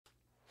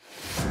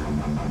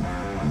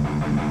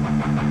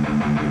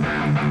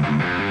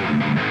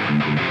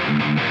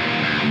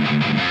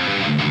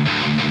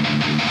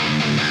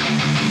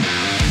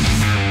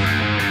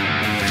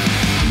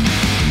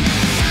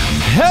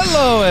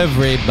Hello,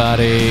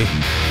 everybody.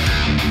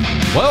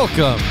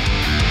 Welcome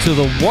to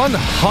the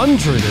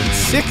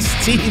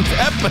 116th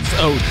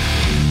episode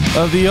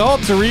of the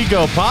Alter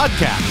Ego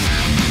Podcast.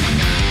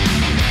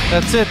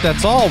 That's it.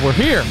 That's all. We're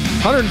here.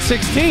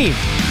 116.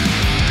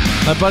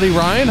 My buddy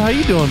Ryan, how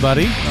you doing,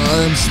 buddy?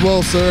 I'm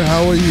swell, sir.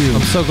 How are you?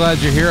 I'm so glad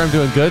you're here. I'm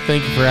doing good.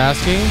 Thank you for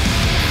asking.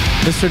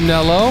 Mr.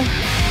 Nello,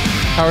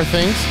 how are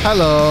things?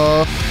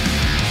 Hello.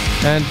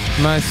 And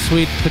my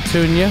sweet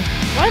Petunia.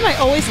 Why am I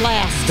always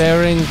last?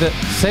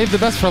 Save the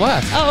best for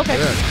last. Oh, okay.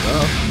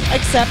 Yeah,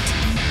 Except.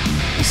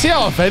 See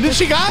how offended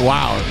she got?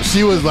 wow.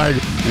 She was like,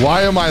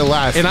 why am I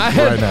last And I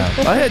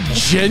had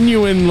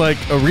genuine, a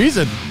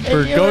reason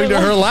for going to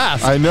her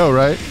last. I know,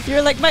 right?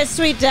 You're like my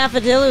sweet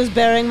daffodil who's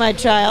bearing my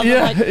child.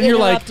 Yeah, I'm you're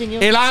like, interrupting you.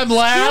 and I'm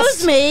last?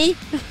 Excuse me.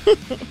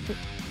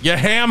 You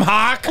ham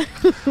hock.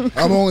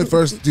 I'm only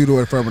first due to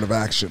affirmative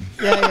action.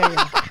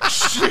 Yeah.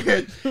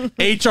 Shit.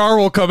 HR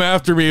will come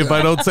after me if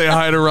I don't say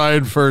hi to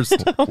Ryan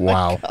first.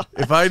 Wow.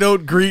 If I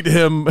don't greet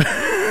him.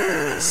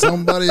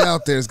 Somebody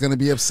out there is going to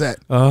be upset.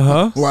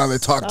 Uh-huh. While they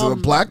talk to the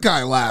black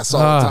guy last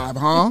all the time,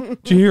 huh?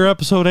 Did you hear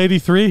episode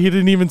 83? He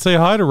didn't even say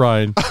hi to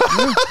Ryan.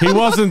 He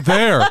wasn't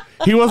there.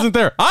 I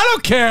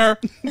don't care.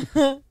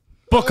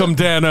 Book him,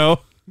 Dano.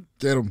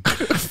 Get him.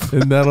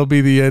 And that'll be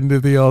the end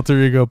of the Alter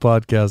Ego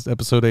Podcast,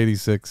 episode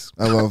 86.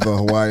 I love the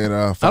Hawaiian.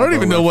 I don't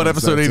even know what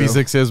episode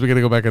 86 is. We got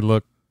to go back and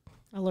look.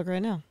 I'll look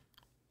right now.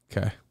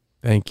 Okay.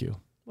 Thank you.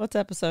 What's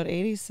episode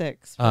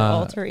 86 for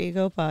Alter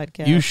Ego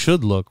Podcast? You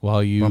should look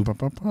while you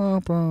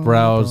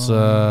browse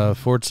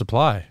Ford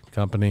Supply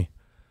Company.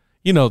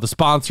 You know, the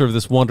sponsor of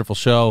this wonderful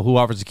show, who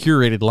offers a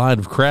curated line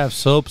of craft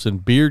soaps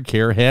and beard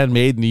care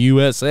handmade in the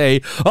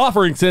USA,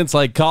 offering scents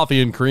like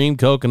coffee and cream,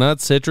 coconut,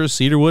 citrus,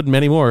 cedarwood, and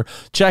many more.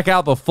 Check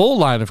out the full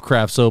line of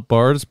craft soap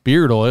bars,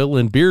 beard oil,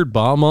 and beard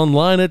balm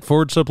online at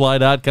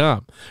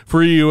FordSupply.com.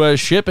 Free U.S.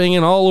 shipping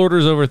and all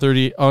orders over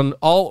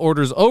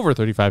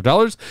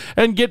 $35,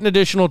 and get an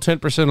additional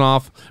 10%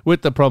 off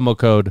with the promo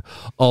code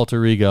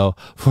Alter Ego.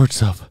 Ford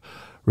Soap,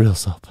 real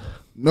soap.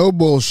 No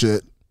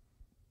bullshit.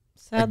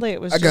 Sadly,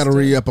 it was I got to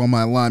re-up on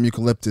my lime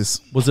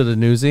eucalyptus. Was it a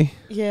newsie?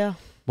 Yeah.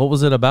 What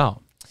was it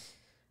about?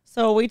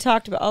 So we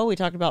talked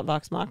about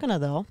Vox Machina,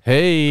 though.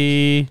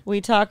 Hey.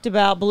 We talked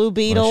about Blue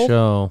Beetle.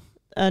 Show.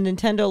 A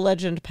Nintendo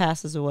legend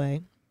passes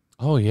away.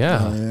 Oh,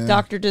 yeah.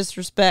 Dr.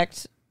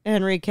 Disrespect,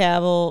 Henry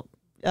Cavill,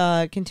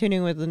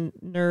 continuing with the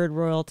nerd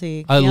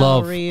royalty. I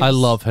Keanu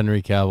love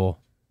Henry Cavill,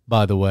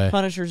 by the way.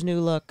 Punisher's new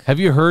look. Have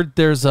you heard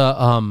there's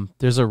a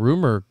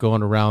rumor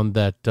going around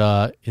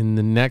that in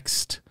the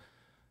next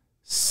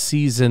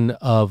season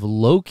of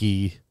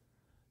Loki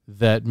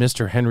that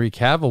Mr. Henry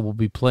Cavill will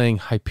be playing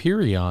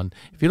Hyperion.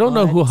 If you don't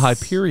know who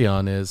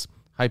Hyperion is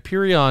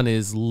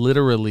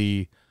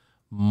literally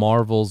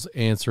Marvel's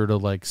answer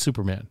to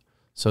Superman.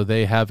 So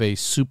they have a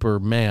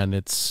Superman.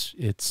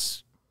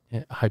 It's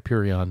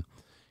Hyperion.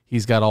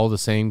 He's got all the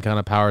same kind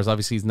of powers.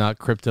 Obviously, he's not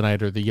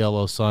Kryptonite or the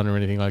Yellow Sun or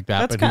anything like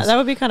that. That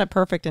would be kind of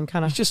perfect and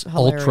kind of just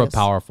hilarious. Ultra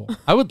powerful.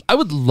 I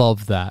would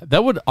love that.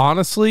 That would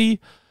honestly,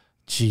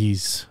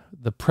 geez,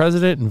 the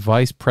president and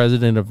vice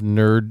president of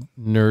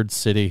Nerd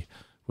City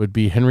would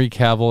be Henry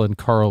Cavill and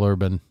Karl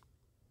Urban,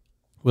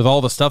 with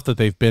all the stuff that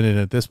they've been in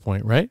at this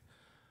point, right?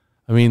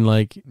 I mean,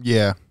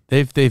 yeah,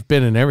 they've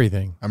been in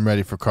everything. I'm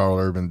ready for Karl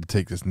Urban to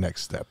take this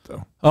next step,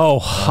 though.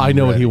 Oh, I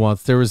know what he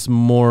wants. There was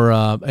more,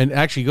 and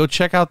actually, go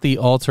check out the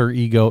Alter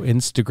Ego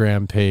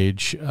Instagram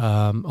page,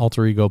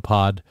 Alter Ego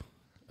Pod.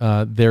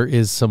 There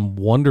is some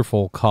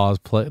wonderful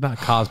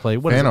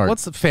cosplay.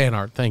 What's the fan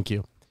art? Thank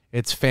you.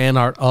 It's fan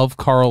art of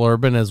Karl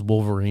Urban as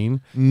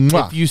Wolverine.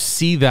 Mwah. If you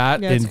see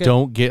that and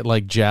don't get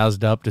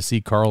jazzed up to see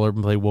Karl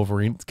Urban play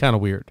Wolverine, it's kind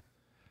of weird.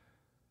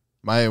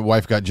 My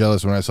wife got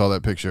jealous when I saw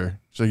that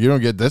picture. So you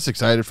don't get this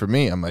excited for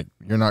me. I'm like,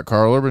 you're not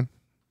Karl Urban?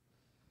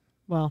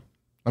 Well,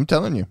 I'm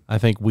telling you. I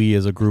think we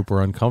as a group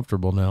are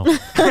uncomfortable now.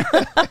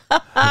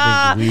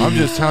 I'm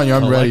just telling you,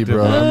 I'm ready,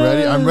 bro.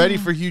 I'm ready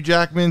for Hugh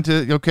Jackman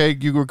to, okay,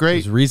 you were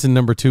great. Reason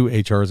number 2,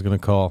 HR is going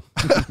to call.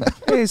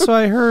 Hey, so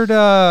I heard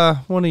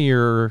one of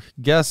your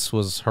guests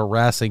was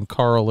harassing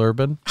Karl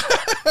Urban.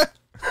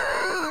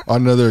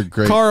 Another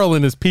great. Karl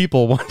and his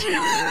people want you.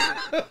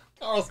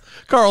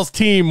 Carl's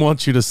team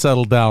wants you to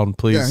settle down,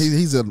 please. Yeah,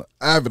 he's an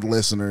avid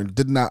listener and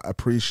did not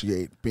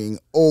appreciate being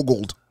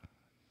ogled.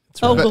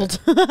 Ogled.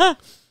 I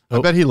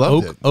bet he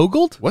loved it.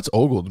 Ogled? What's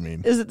ogled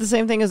mean? Is it the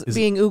same thing as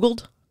being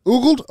oogled?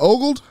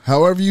 Ogled,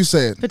 however you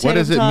say it. Potato, what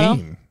does it potato?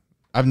 mean?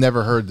 I've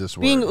never heard this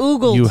word. Being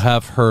oogled. You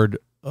have heard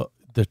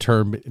the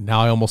term.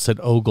 Now I almost said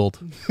ogled.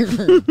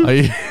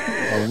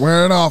 I'm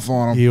wearing off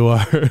on him. You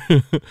are.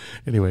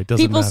 Anyway, it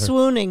doesn't People matter.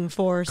 swooning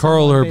for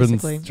Karl someone,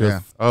 Urban's basically.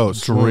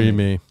 just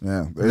dreamy.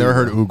 Yeah, Never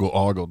heard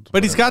ogled.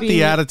 But he's got the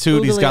Being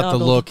attitude. He's got the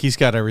oogly-ogled. look. He's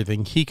got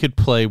everything. He could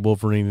play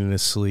Wolverine in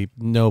his sleep.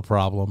 No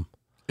problem.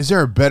 Is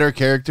there a better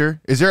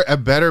character? Is there a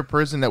better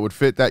person that would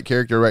fit that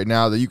character right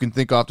now that you can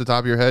think off the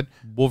top of your head?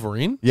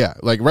 Wolverine? Yeah,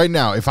 like right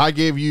now, if I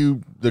gave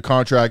you the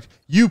contract,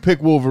 you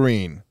pick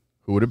Wolverine.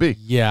 Who would it be?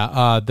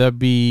 Yeah, that'd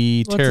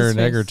be What's his Taron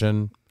face?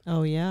 Egerton.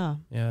 Oh yeah.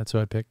 Yeah, that's who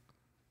I'd pick.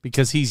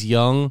 Because he's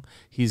young,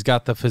 he's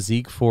got the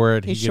physique for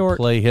it. He's he short.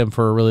 could play him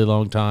for a really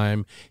long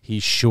time.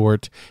 He's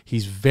short.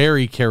 He's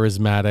very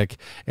charismatic,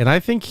 and I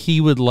think he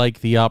would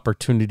like the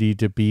opportunity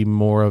to be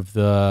more of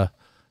the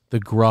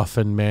gruff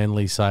and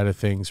manly side of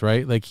things,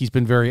 right? Like he's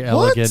been very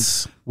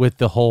elegant with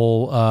the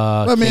whole.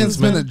 That man's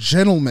Kingsman. been a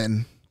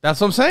gentleman. That's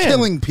what I'm saying.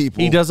 Killing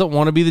people. He doesn't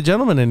want to be the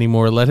gentleman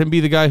anymore. Let him be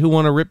the guy who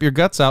want to rip your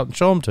guts out and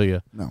show them to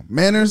you. No,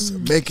 manners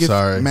make it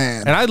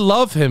man. And I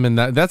love him in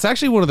that. That's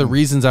actually one of the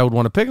reasons I would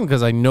want to pick him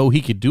because I know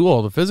he could do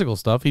all the physical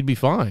stuff. He'd be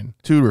fine.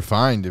 Too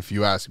refined, if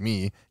you ask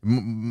me.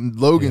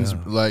 Logan's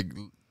like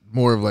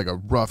more of like a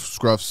rough,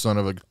 scruff son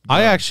of a.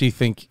 I actually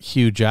think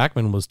Hugh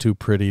Jackman was too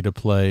pretty to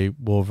play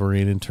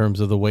Wolverine in terms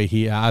of the way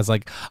I was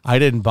like, I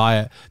didn't buy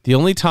it. The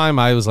only time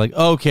I was like,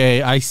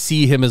 okay, I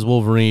see him as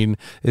Wolverine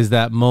is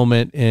that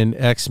moment in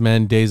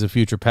X-Men Days of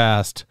Future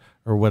Past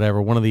or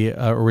whatever, one of the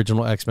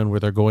original X-Men where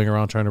they're going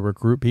around trying to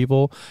recruit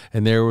people,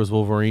 and there was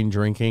Wolverine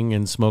drinking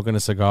and smoking a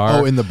cigar.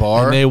 Oh, in the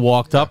bar? And they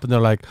walked up and they're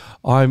like,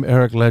 I'm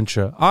Eric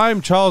Lencha.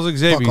 I'm Charles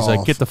Xavier. Fuck He's like,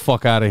 off. get the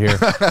fuck out of here.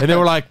 And they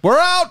were like, we're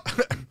out.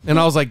 And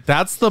I was like,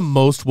 that's the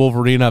most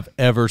Wolverine I've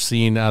ever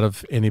seen out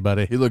of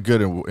anybody. He looked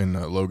good in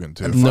Logan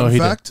too. Fun No, he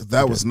fact,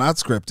 that was not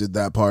scripted,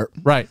 that part.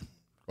 Right.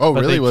 Oh,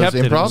 But really? they Was kept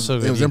it it improv? so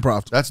It was good.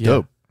 improv. That's Yeah.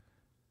 dope.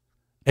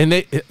 And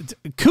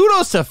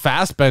kudos to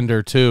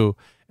Fassbender too,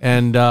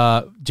 and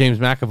James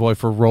McAvoy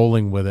for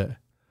rolling with it.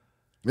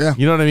 Yeah.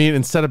 You know what I mean?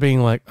 Instead of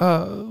being like,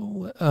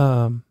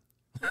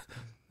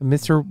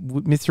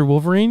 Mr.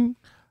 Wolverine.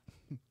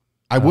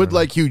 I would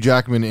like Hugh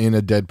Jackman in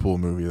a Deadpool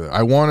movie, though.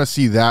 I want to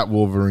see that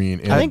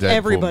Wolverine in I a think Deadpool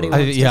everybody movie.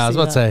 wants- I was see about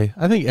to that. say,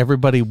 I think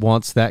everybody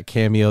wants that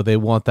cameo. They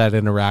want that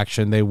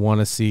interaction. They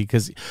want to see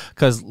because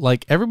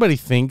like everybody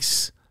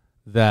thinks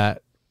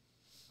that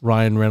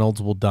Ryan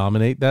Reynolds will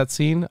dominate that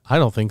scene. I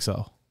don't think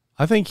so.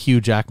 I think Hugh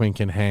Jackman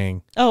can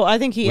hang. Oh, I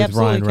think he With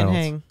absolutely Ryan can Reynolds.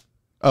 hang.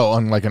 Oh,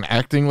 on like an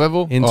acting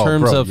level? In Oh,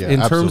 terms bro, of yeah,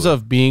 terms absolutely.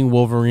 of being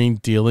Wolverine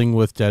dealing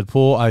with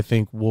Deadpool, I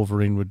think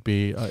Wolverine would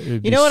be.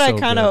 You know what I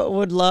kind of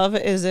would love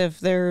is if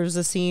there's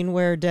a scene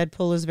where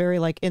Deadpool is very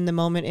like in the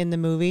moment in the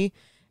movie,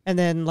 and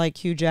then like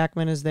Hugh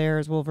Jackman is there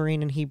as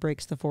Wolverine and he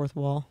breaks the fourth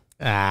wall.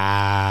 You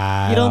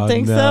don't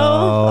think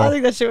so? I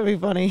think that shit would be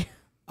funny.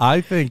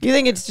 I think You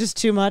think it's just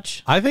too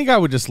much? I think I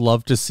would just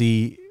love to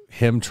see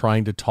him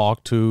trying to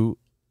talk to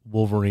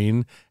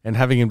Wolverine and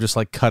having him just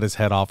like cut his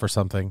head off or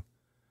something.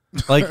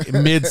 Like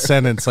mid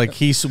sentence, like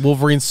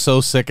Wolverine's so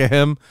sick of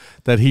him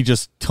that he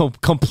just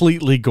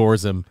completely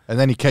gores him. And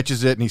then he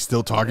catches it and he's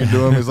still talking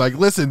to him. He's like,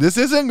 listen, this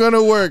isn't going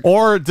to work.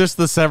 Or just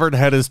the severed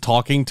head is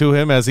talking to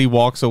him as he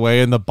walks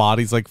away and the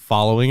body's like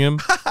following him.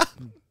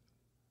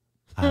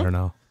 I don't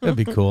know. That'd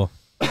be cool.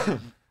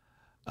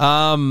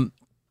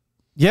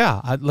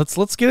 Yeah,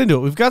 let's get into it.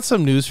 We've got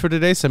some news for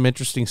today, some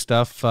interesting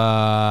stuff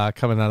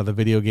coming out of the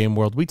video game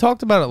world. We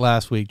talked about it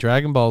last week.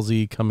 Dragon Ball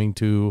Z coming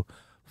to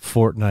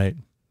Fortnite.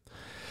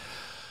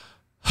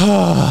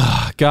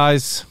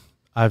 Guys,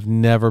 I've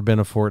never been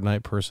a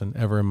Fortnite person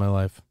ever in my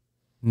life.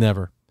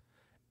 Never.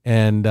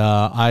 And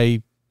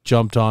I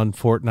jumped on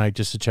Fortnite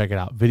just to check it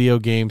out. Video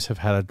games have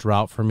had a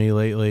drought for me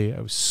lately. I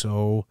was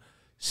so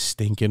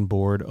stinking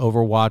bored.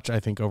 Overwatch, I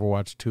think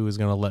Overwatch 2 is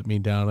going to let me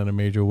down in a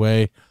major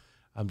way.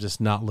 I'm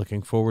just not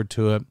looking forward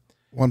to it.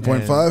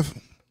 1.5?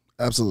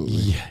 Absolutely.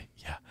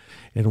 Yeah.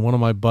 And one of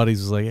my buddies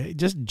was like, hey,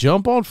 just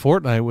jump on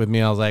Fortnite with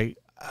me. I was like,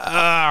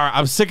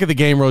 I'm sick of the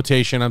game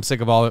rotation. I'm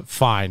sick of all it.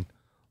 Fine.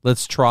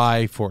 Let's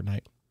try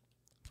Fortnite.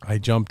 I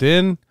jumped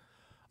in.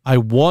 I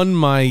won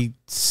my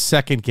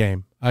second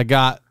game. I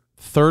got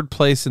third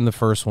place in the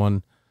first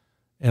one,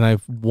 and I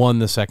won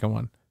the second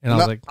one. And I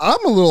was like,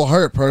 I'm a little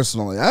hurt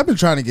personally. I've been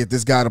trying to get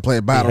this guy to play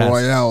battle has.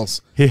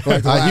 royales. He for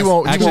like the He last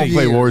won't Actually,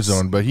 play years.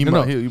 Warzone, but he no,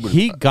 might. no, He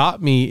he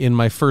got me in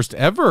my first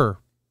ever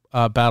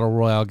battle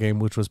royale game,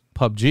 which was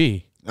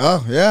PUBG.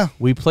 Oh, yeah.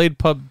 We played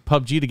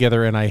PUBG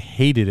together, and I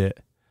hated it.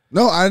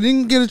 No, I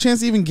didn't get a chance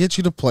to even get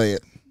you to play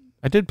it.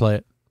 I did play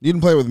it. You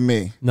didn't play with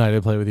me. No, I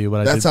didn't play with you,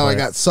 but I did That's how play I it.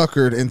 got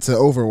suckered into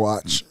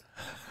Overwatch,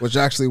 which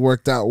actually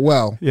worked out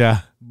well.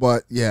 Yeah.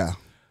 But yeah.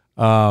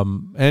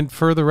 And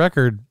for the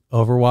record,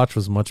 Overwatch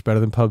was much better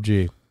than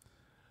PUBG.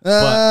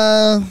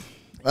 I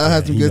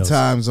had some he good knows.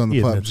 times on the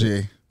He admits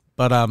PUBG.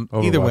 But either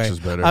Overwatch way, is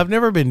better. I've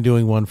never been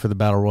doing one for the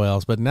battle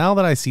royales. But now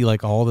that I see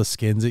like all the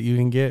skins that you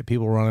can get,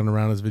 people running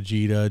around as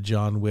Vegeta,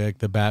 John Wick,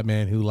 the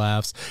Batman Who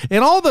Laughs,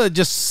 and all the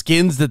just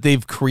skins that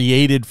they've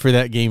created for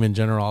that game in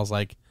general, I was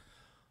like,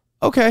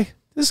 okay,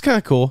 this is kind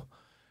of cool.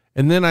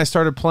 And then I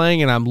started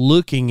playing, and I'm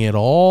looking at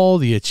all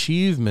the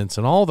achievements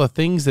and all the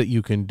things that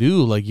you can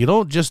do. Like, you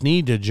don't just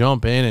need to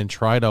jump in and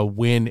try to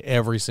win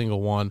every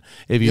single one.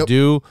 If you Yep.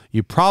 do,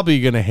 you're probably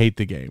going to hate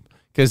the game.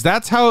 Because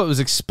that's how it was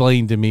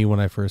explained to me when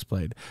I first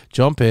played.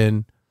 Jump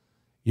in,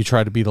 you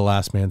try to be the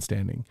last man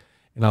standing.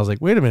 And I was like,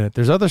 wait a minute,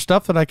 there's other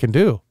stuff that I can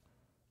do.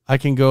 I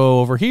can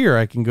go over here.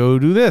 I can go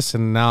do this.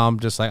 And now I'm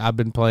just like, I've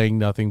been playing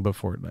nothing but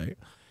Fortnite.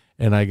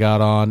 And I got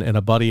on, and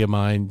a buddy of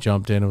mine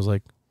jumped in and was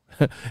like,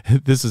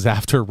 this is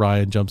after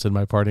Ryan jumps in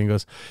my party and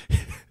goes,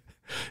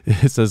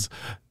 it says,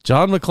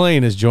 John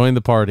McClane has joined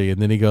the party.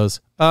 And then he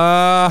goes, he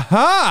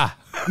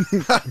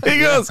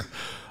goes,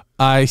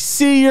 I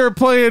see you're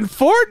playing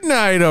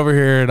Fortnite over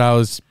here. And I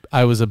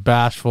was a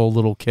bashful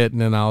little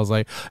kitten, and I was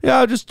like,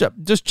 yeah,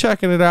 just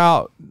checking it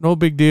out. No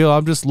big deal.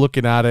 I'm just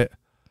looking at it.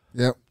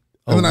 Yep.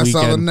 And then I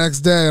saw the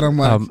next day, and I'm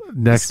like,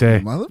 next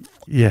day.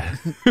 Yeah.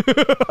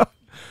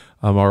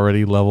 I'm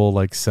already level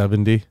like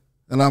 70.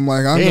 And I'm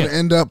like, I'm going to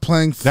end up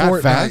playing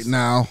Fortnite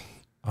now.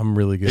 I'm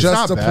really good.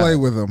 Just to play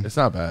with him. It's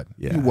not bad.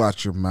 Yeah. You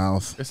watch your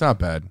mouth. It's not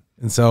bad.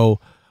 And so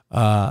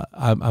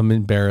I'm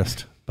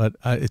embarrassed, but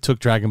it took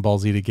Dragon Ball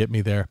Z to get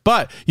me there.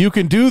 But you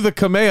can do the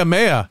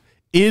Kamehameha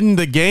in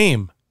the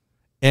game,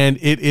 and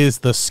it is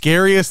the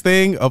scariest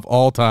thing of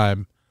all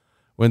time.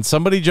 When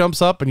somebody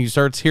jumps up and you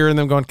start hearing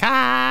them going,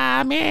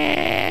 Kame,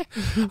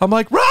 I'm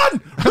like,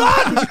 run!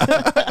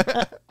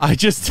 I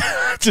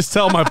just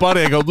tell my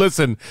buddy, I go,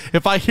 listen,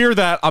 if I hear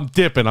that, I'm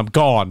dipping. I'm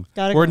gone.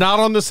 We're not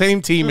on the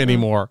same team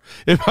anymore.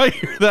 If I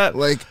hear that,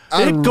 like,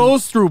 it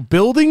goes through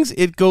buildings,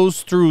 it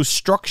goes through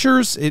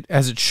structures,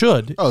 as it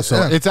should. Oh,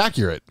 so it's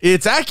accurate.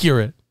 It's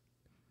accurate.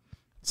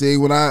 See,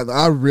 when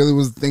I really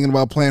was thinking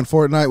about playing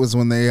Fortnite was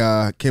when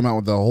they came out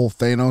with the whole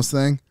Thanos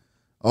thing.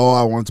 Oh,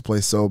 I wanted to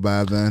play so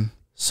bad then.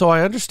 So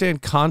I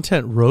understand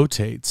content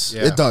rotates.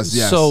 Yeah. It does,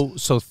 yes. So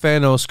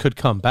Thanos could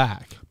come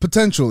back.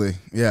 Potentially,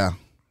 yeah.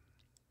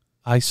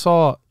 I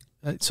saw,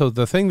 so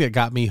the thing that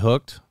got me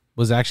hooked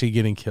was actually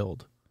getting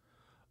killed.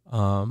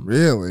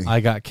 Really? I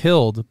got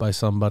killed by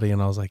somebody,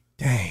 and I was like,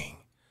 dang.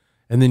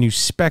 And then you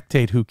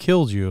spectate who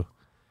killed you,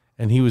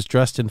 and he was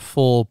dressed in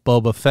full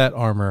Boba Fett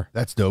armor.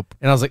 That's dope.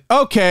 And I was like,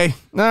 okay,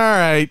 all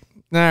right,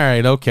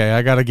 okay,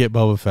 I got to get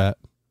Boba Fett.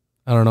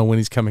 I don't know when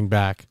he's coming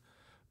back.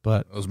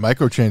 But those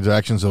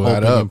microtransactions will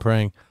add up. And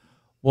praying.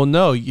 Well,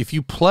 no, if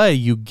you play,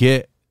 you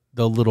get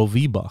the little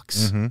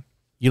V-Bucks. Mm-hmm.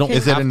 You don't.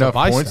 Is it enough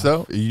points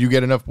stuff. though? You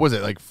get enough. Was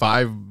it like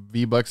 5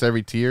 V-Bucks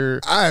every tier?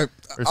 I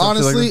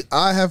honestly, like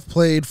I have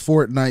played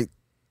Fortnite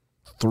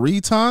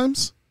 3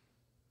 times,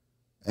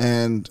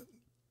 and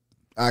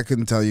I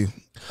couldn't tell you.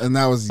 And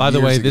that was by the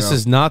way, ago. This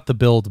is not the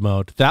build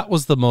mode. That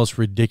was the most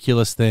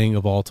ridiculous thing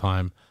of all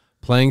time.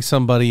 Playing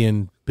somebody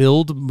in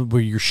build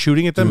where you're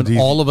shooting at them, and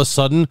all of a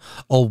sudden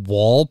a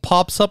wall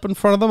pops up in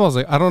front of them. I was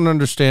like, I don't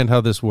understand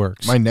how this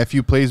works. My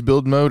nephew plays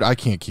build mode. I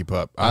can't keep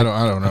up. I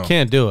don't know. I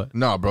can't do it.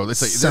 No, bro.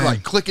 It's like they're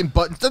like clicking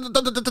buttons.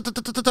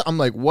 I'm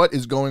like, what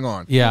is going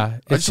on? Yeah,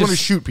 I just want to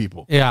shoot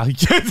people. Yeah,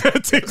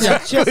 that's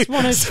exactly. Just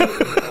want to shoot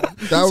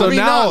people. So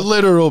now not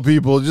literal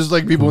people, just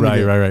like people.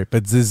 Right.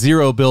 But the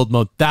zero build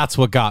mode, that's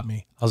what got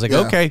me. I was like,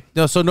 okay,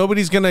 no, so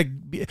nobody's gonna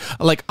be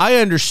like. I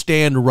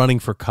understand running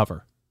for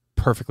cover,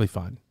 perfectly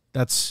fine.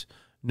 That's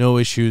no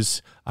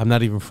issues. I'm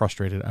not even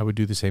frustrated. I would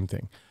do the same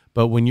thing.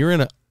 But when you're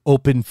in an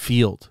open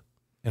field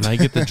and I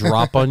get the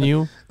drop on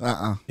you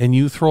and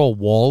you throw a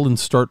wall and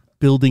start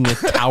building a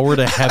tower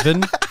to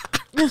heaven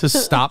to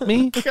stop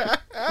me,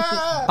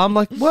 I'm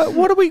like,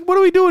 what are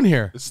we doing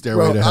here?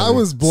 Stairway to heaven. I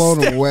was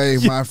blown away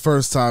my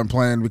first time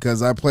playing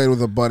because I played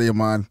with a buddy of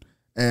mine,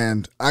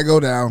 and I go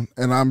down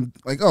and I'm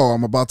like, oh,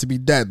 I'm about to be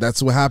dead.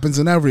 That's what happens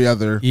in every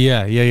other one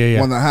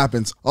that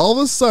happens. All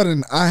of a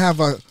sudden, I have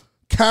a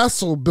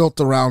castle built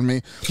around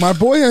me. My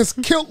boy has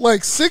killed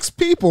like 6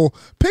 people,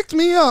 picked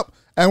me up,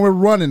 and we're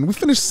running. We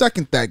finished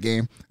second that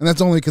game, and that's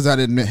only because I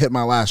didn't hit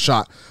my last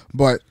shot.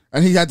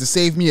 And he had to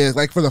save me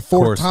like for the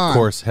 4th time. Of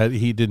course,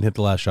 he didn't hit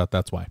the last shot.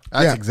 That's why.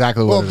 That's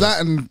exactly what. Well, that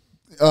and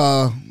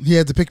he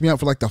had to pick me up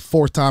for like the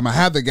 4th time. I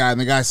had the guy,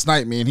 and the guy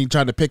sniped me, and he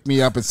tried to pick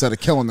me up instead of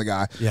killing the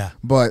guy. Yeah,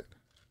 but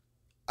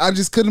I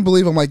just couldn't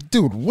believe. I'm like,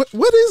 dude, what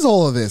is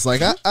all of this?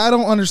 Like, I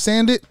don't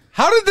understand it.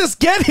 How did this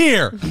get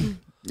here?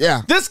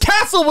 Yeah. This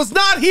castle was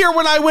not here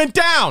when I went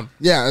down.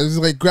 Yeah, it was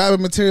like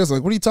grabbing materials.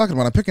 Like, what are you talking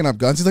about? I'm picking up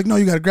guns. He's like, no,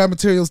 you got to grab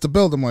materials to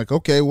build. I'm like,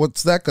 okay,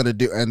 what's that going to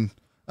do? And,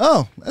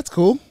 oh, that's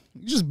cool.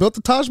 You just built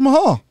the Taj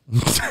Mahal.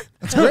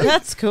 That's great.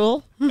 That's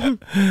cool.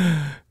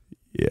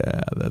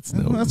 Yeah, that's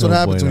what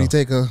happens when you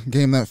take a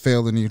game that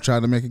failed and you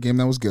try to make a game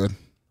that was good.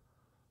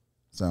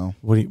 So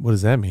what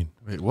does that mean?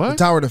 Wait, what? The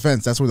tower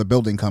defense, that's where the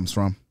building comes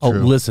from. Oh,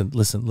 true.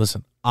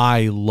 Listen.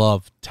 I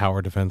love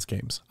tower defense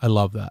games. I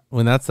love that.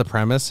 When that's the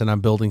premise and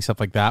I'm building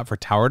stuff like that for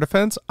tower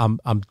defense, I'm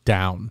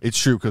down. It's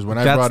true, because when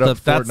I brought up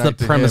Fortnite that's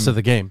the premise of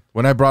the game.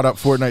 When I brought up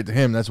Fortnite to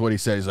him, that's what he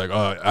said. He's like,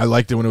 oh, I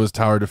liked it when it was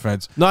tower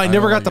defense. No, I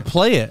never got to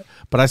play it,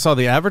 but I saw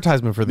the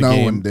advertisement for the game.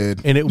 No one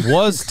did. And it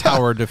was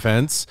tower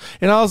defense.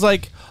 And I was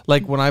like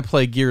when I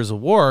play Gears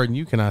of War, and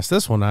you can ask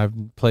this one,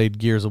 I've played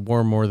Gears of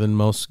War more than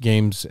most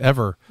games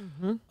ever.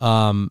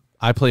 Mm-hmm.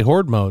 I play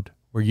horde mode,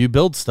 where you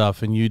build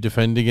stuff and you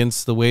defend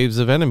against the waves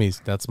of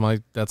enemies. That's my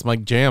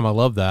jam. I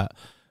love that.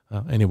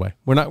 Anyway,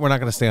 we're not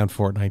going to stay on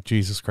Fortnite.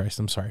 Jesus Christ,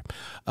 I'm sorry.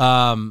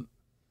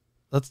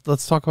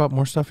 Let's talk about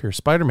more stuff here.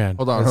 Spider-Man.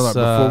 Hold on.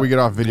 Before we get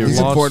off video games,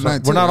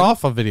 Fortnite we're not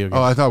off of video games.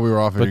 Oh, I thought we were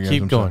off video games.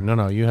 But keep going.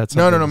 No, you had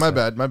something. No. My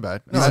bad.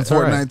 He's in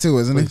Fortnite too,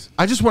 isn't he?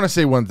 I just want to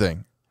say one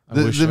thing.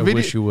 I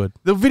wish you would.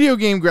 The video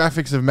game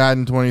graphics of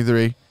Madden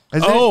 23.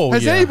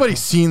 Has anybody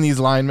seen these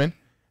linemen?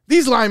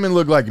 These linemen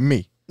look like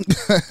me.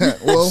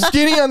 Well,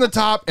 skinny on the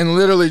top and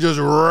literally just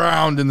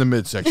round in the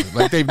midsection.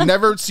 Like they've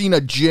never seen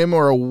a gym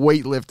or a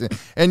weightlifting.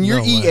 And your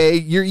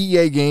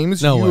EA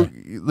games,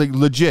 like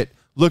legit.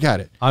 Look at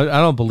it. I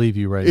don't believe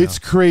you right now. It's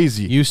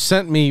crazy. You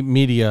sent me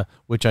media,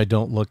 which I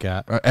don't look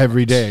at.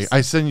 Every day.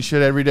 I send you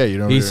shit every day. You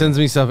know. He sends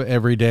me stuff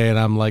every day, and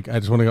I'm like, I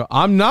just want to go,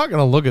 I'm not going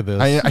to look at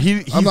this.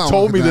 He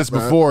told me this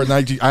before, and I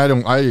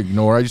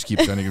ignore. I just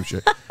keep sending him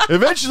shit.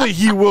 Eventually,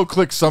 he will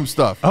click some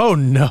stuff. Oh,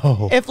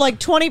 no. If like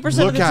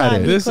 20% of the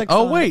time he clicks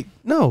on wait.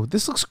 No,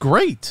 this looks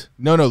great.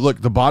 No,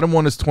 look. The bottom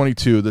one is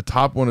 22. The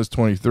top one is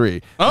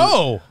 23.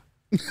 Oh.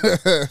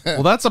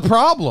 Well, that's a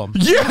problem.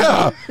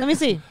 Yeah. Let me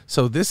see.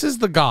 So this is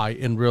the guy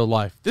in real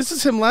life. This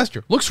is him last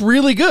year. Looks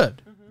really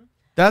good.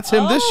 That's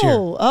him this year.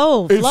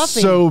 Oh, fluffy.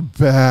 It's so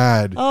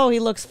bad. Oh, he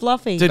looks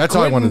fluffy. That's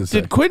all I wanted to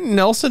say. Did Quentin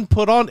Nelson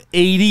put on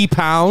 80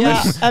 pounds?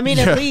 Yeah, I mean,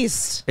 at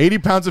least 80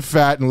 pounds of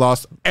fat and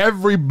lost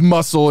every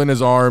muscle in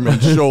his arm and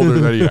shoulder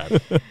that he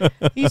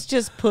had. He's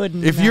just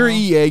pudding. If you're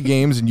EA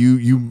Games and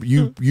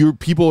you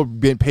people have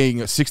been paying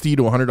 $60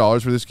 to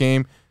 $100 for this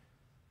game,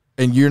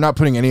 and you're not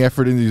putting any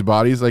effort into these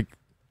bodies, like.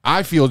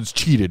 I feel it's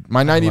cheated.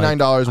 My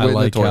 $99 went in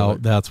the toilet. How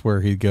that's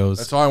where he goes.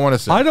 That's all I want to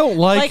say. I don't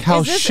like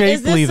how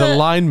shapely the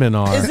linemen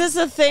are. Is this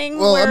a thing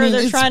where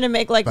they're trying to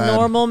make like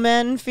normal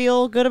men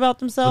feel good about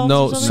themselves?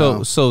 No,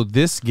 so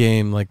this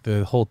game, like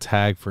the whole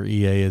tag for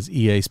EA is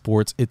EA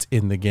Sports. It's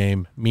in the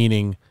game,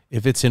 meaning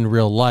if it's in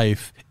real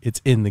life,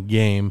 it's in the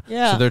game.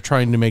 Yeah. So they're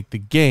trying to make the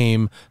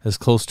game as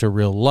close to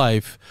real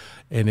life.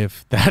 And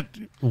if that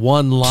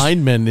one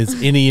lineman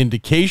is any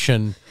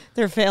indication,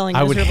 they're failing.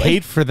 I would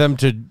hate for them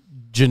to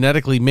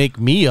genetically make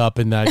me up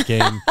in that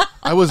game.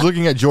 I was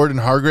looking at Jordan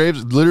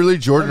Hargraves. Literally,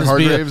 Jordan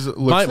Hargraves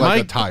looks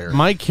like a tire.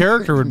 My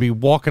character would be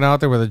walking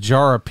out there with a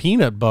jar of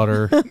peanut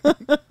butter.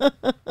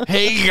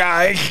 Hey,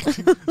 guys.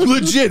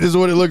 Legit is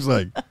what it looks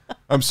like.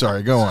 I'm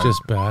sorry. Go on. It's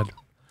just bad.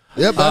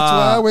 Yep, that's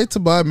why I wait to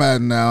buy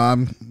Madden now.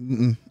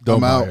 I'm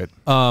buy it.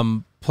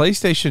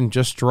 PlayStation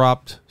just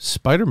dropped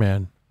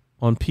Spider-Man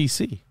on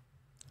PC.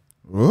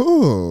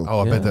 Ooh. Oh,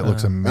 I bet that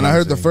looks amazing. And I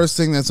heard the first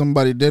thing that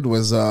somebody did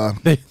was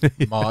mods. They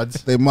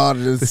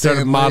modded it. They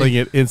started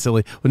modding it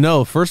instantly. Well,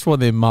 no, first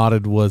one they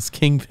modded was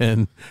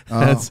Kingpin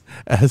as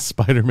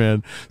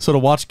Spider-Man. So to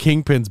watch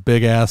Kingpin's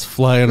big ass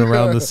flying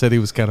around the city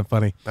was kind of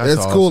funny. It's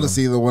awesome. Cool to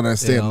see the one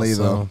as Stan Lee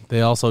though.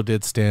 They also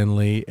did Stan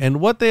Lee, and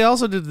what they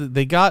also did,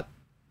 the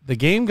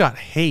game got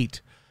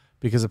hate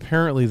because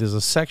apparently there's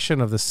a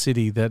section of the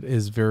city that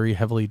is very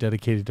heavily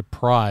dedicated to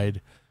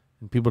Pride.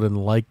 And people didn't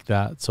like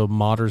that, so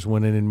modders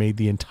went in and made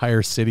the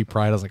entire city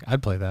Pride. I was like,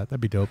 I'd play that. That'd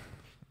be dope.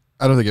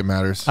 I don't think it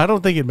matters. I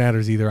don't think it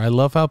matters either. I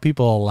love how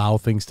people allow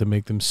things to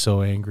make them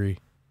so angry.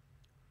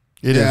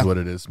 It is what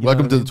it is.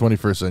 Welcome to the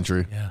 21st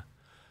century.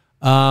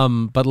 Yeah.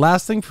 But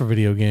last thing for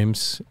video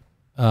games,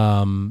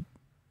 The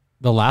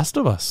Last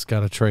of Us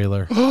got a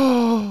trailer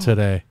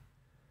today.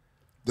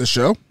 The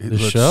show? It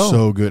looks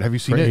so good. Have you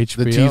seen it? HBO.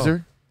 The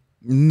teaser?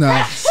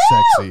 No.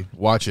 Sexy.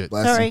 Watch it.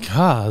 Sorry. It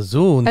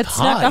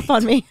snuck up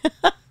on me.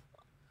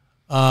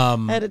 I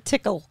had a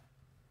tickle.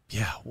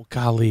 Yeah, well,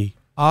 golly.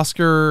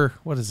 Oscar,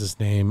 what is his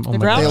name? The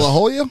Grouch? De La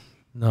Hoya?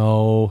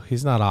 No,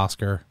 he's not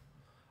Oscar.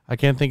 I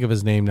can't think of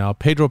his name now.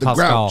 Pedro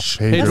Pascal. Grouch.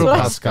 Pedro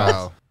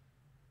Pascal.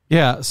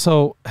 Yeah,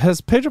 so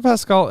has Pedro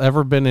Pascal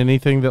ever been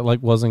anything that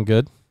like wasn't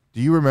good?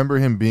 Do you remember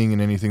him being in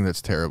anything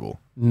that's terrible?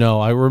 No,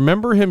 I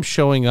remember him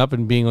showing up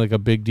and being like a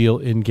big deal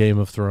in Game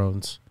of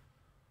Thrones.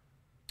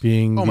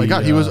 Oh my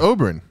God, he was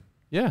Oberyn.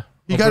 Yeah.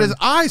 He got his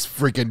eyes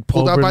freaking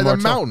pulled out by the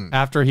mountain.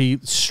 After he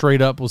straight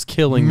up was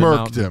killing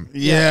Murked him.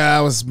 Yeah,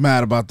 I was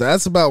mad about that.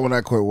 That's about when I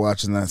quit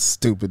watching that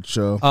stupid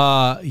show.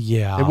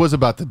 Yeah. It was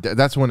about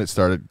that's when it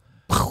started.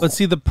 But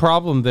see, the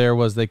problem there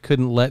was they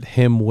couldn't let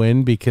him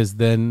win because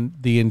then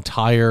the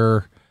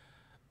entire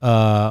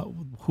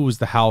who was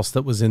the house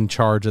that was in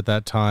charge at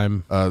that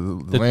time? The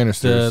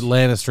Lannisters. The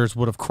Lannisters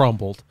would have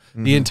crumbled.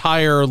 Mm-hmm. The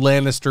entire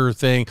Lannister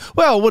thing,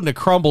 well, it wouldn't have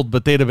crumbled,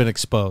 but they'd have been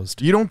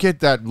exposed. You don't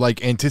get that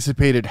like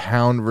anticipated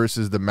Hound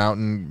versus the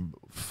Mountain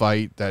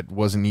fight that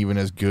wasn't even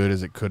as good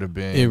as it could have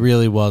been. It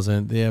really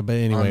wasn't. Yeah, but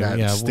anyway, on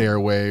that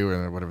stairway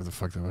or whatever the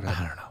fuck that would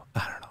happen.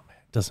 I don't know, man.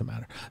 It doesn't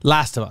matter.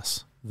 Last of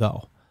Us,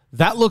 though,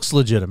 that looks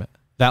legitimate.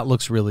 That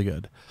looks really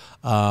good.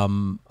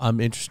 I'm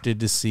interested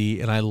to see,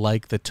 and I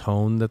like the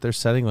tone that they're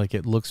setting. Like,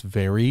 it looks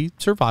very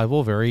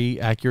survival, very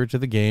accurate to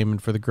the game.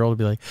 And for the girl to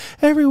be like,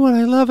 everyone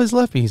I love has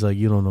left me. He's like,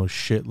 you don't know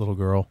shit, little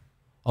girl.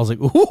 I was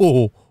like,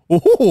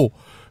 ooh,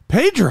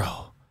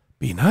 Pedro,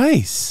 be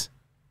nice.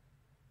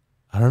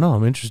 I don't know.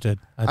 I'm interested.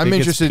 I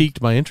think it's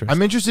piqued my interest.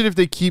 I'm interested if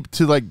they keep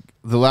to like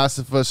the Last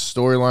of Us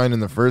storyline in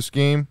the first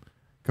game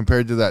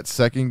compared to that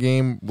second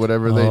game,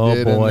 whatever they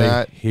did in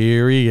that.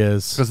 Here he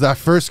is. Because that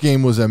first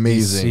game was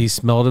amazing. He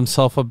smelled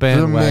himself a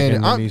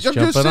bandwagon and he's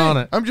jumping on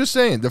it. I'm just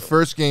saying, the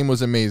first game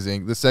was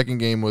amazing. The second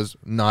game was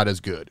not as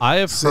good. I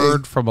have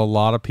heard from a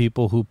lot of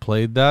people who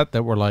played that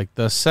were like,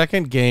 the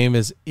second game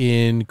is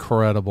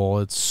incredible.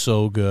 It's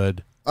so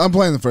good. I'm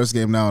playing the first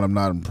game now and I'm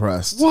not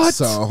impressed. What?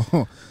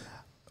 So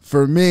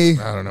For me,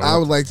 I don't know. I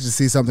would like to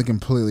see something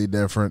completely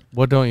different.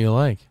 What don't you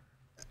like?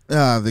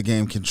 The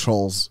game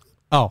controls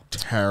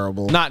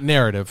terrible. Not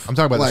narrative. I'm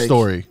talking about the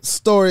story.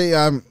 Story,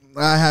 I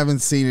haven't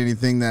seen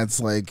anything that's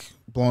like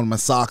blowing my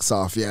socks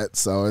off yet.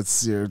 So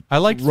it's I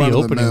liked the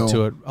opening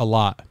to it a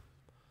lot.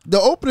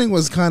 The opening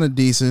was kind of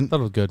decent. That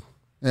was good.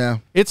 Yeah.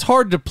 It's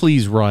hard to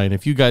please Ryan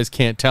if you guys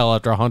can't tell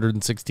after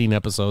 116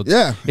 episodes.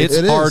 Yeah.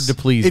 It's hard to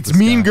please. It's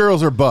Mean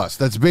Girls or bust.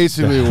 That's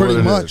basically what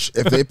pretty much.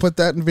 If they put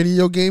that in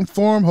video game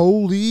form,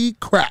 holy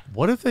crap.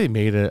 What if they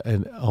made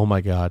an oh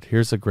my god,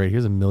 here's a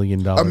 $1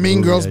 million A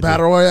Mean Girls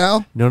battle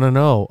royale?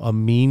 No. A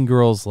Mean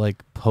Girls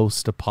like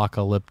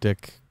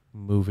post-apocalyptic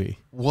movie.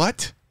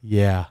 What?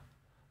 Yeah.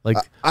 Like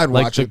I'd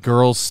like watch the it.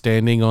 girl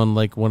standing on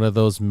like one of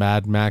those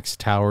Mad Max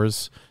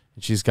towers.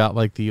 She's got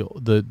like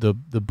the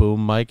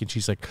boom mic, and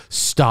she's like,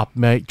 "Stop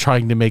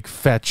trying to make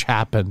fetch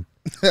happen."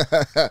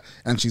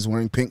 And she's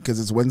wearing pink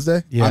because it's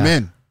Wednesday. Yeah.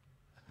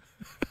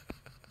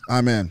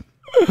 I'm in.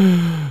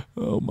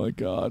 Oh my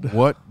god!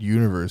 What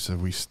universe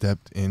have we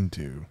stepped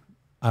into?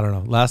 I don't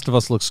know. Last of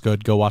Us looks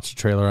good. Go watch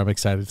the trailer. I'm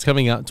excited. It's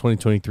coming out in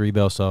 2023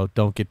 though, so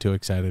don't get too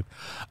excited.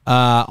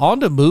 On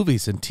to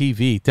movies and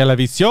TV.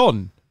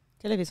 Television.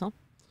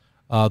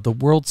 The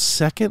world's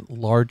second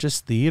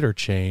largest theater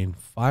chain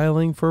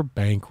filing for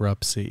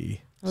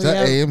bankruptcy. Is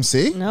that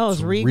AMC? No,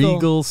 it's Regal.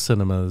 Regal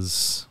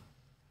Cinemas.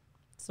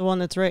 It's the one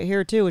that's right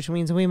here, too, which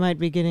means we might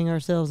be getting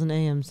ourselves an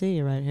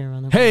AMC right here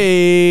on the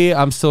Hey,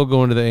 I'm still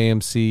going to the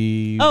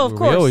AMC. Oh, of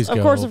course.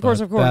 Of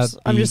course.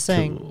 I'm just cool.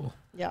 saying.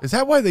 Yeah. Is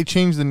that why they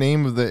changed the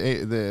name of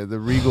the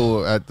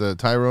Regal at the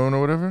Tyrone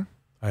or whatever?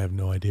 I have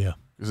no idea.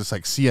 Is this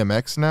like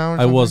CMX now?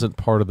 I wasn't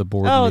part of the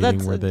board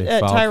meeting where they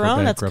filed Tyrone,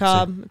 for that's bankruptcy.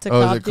 Cobb. It's a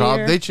Cobb is it Cobb?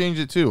 theater. They changed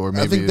it too, or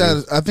maybe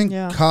I think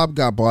Cobb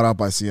got bought out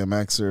by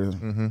CMX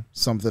or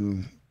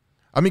something.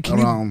 I mean,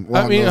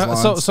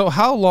 so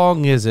how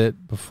long is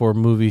it before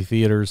movie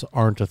theaters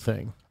aren't a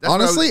thing?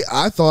 Honestly,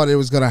 I thought it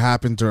was going to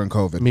happen during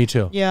COVID. Me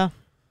too. Yeah.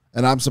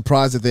 And I'm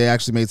surprised that they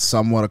actually made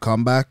somewhat a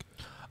comeback.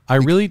 I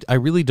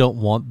really don't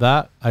want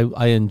that.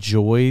 I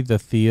enjoy the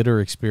theater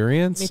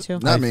experience. Me too.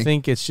 Not I me.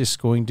 think it's just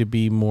going to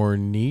be more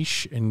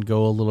niche and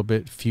go a little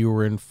bit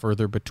fewer and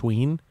further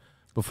between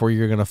before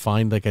you're going to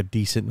find like a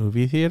decent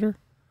movie theater.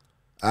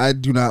 I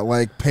do not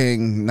like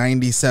paying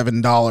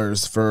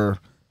 $97 for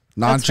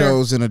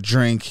nachos and a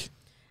drink.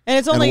 And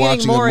it's only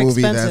getting more a movie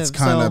expensive. That's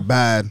kind of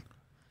bad.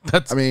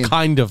 That's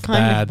kind of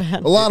bad.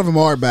 A lot of them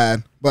are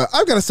bad. But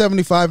I've got a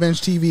 75-inch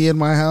TV in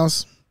my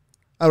house.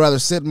 I'd rather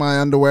sit in my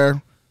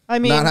underwear.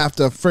 Not have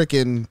to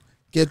freaking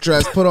get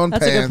dressed, put on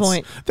That's pants. a good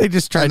point. They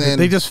just tried.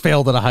 They just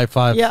failed at a high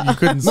five. Yeah. You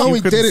couldn't. No, you we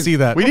couldn't didn't. see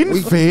that. We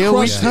didn't fail.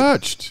 We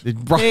touched.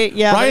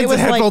 Ryan's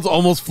headphones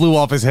almost flew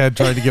off his head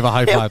trying to give a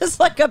high five. It was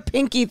like a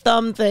pinky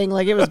thumb thing.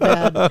 Like it was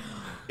bad.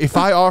 If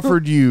I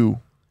offered you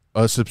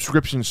a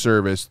subscription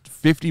service,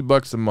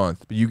 $50 a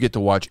month, but you get to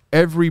watch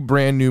every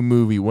brand new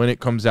movie when it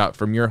comes out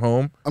from your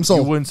home, I'm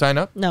sold. You wouldn't sign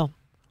up? No.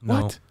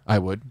 What? I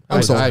would.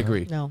 I'm sold. I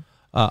agree. No.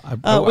 I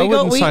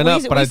wouldn't sign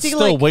up, but I'd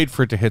still wait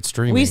for it to hit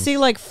streaming. We see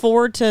like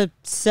 4 to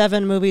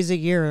 7 movies a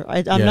year.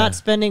 I'm not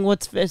spending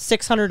what's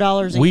 $600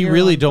 a year. We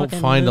really don't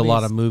find movies. a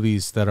lot of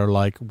movies that are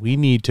like, we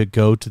need to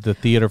go to the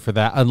theater for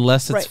that,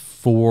 unless it's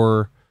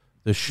for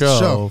the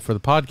show, for the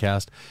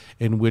podcast,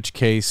 in which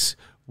case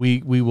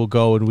we will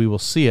go and we will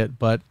see it.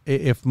 But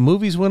if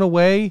movies went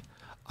away,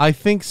 I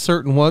think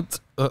certain ones,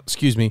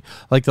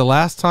 like the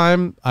last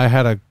time I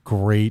had a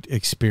great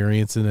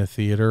experience in a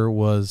theater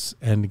was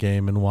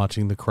Endgame and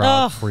watching the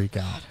crowd freak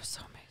out. God, it was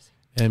so amazing.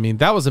 I mean,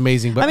 that was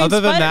amazing. But other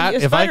than that,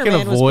 if I can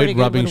avoid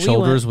rubbing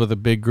shoulders with a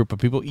big group of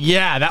people,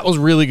 that was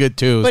really good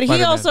too. But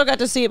he also got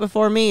to see it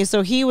before me,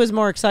 so he was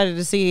more excited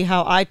to see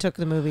how I took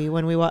the movie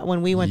when we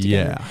went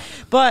together. Yeah.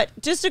 But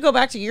just to go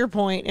back to your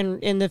point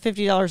in the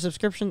 $50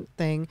 subscription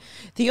thing,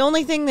 the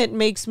only thing that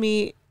makes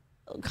me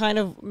kind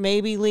of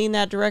maybe lean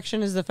that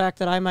direction is the fact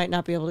that I might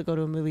not be able to go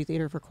to a movie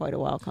theater for quite a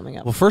while coming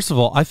up. Well, first of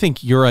all, I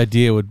think your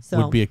idea would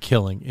be a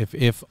killing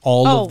if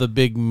all of the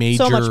big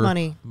major so much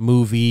money.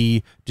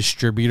 Movie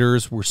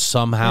distributors were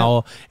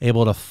somehow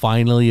able to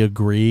finally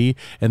agree,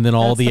 and then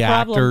all the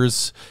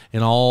actors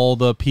and all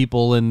the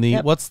people in the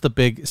what's the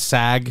big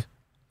SAG.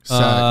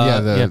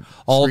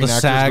 All the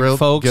SAG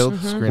folks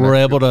were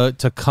able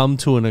to come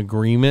to an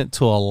agreement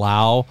to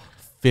allow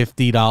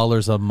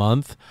 $50 a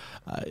month.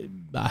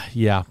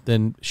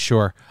 Then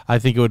sure. I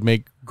think it would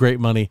make great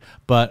money,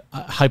 but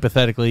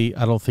hypothetically,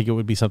 I don't think it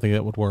would be something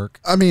that would work.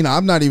 I mean,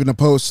 I'm not even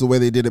opposed to the way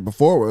they did it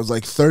before, where it was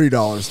like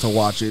 $30 to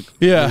watch it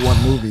for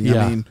one movie.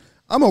 Yeah. I mean,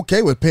 I'm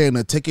okay with paying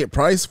a ticket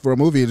price for a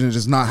movie and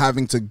just not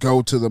having to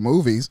go to the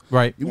movies.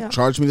 Right. You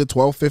charge me the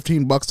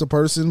 $12-15 a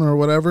person or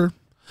whatever.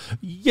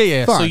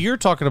 Yeah. Fine. So you're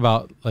talking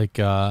about like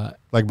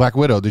Black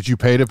Widow. Did you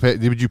pay to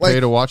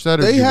watch that,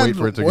 or did you wait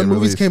for it to get released? When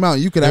movies came out,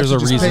 you could actually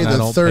just pay the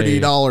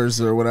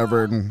 $30 or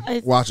whatever and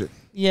watch it.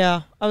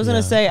 Yeah, I was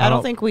gonna say I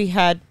don't think we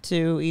had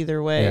to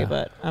either way,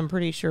 but I'm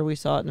pretty sure we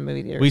saw it in the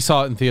movie theater. We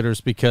saw it in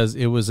theaters because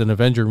it was an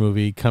Avenger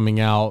movie coming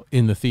out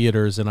in the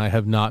theaters, and I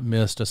have not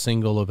missed a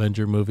single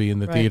Avenger movie in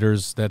the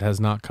theaters that has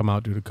not come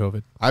out due to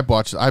COVID.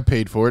 I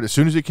paid for it as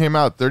soon as it came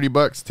out.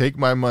 $30, take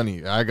my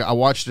money. I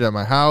watched it at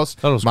my house.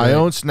 My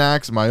own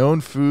snacks, my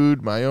own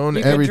food, my own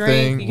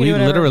everything. We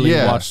literally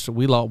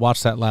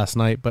watched that last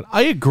night. But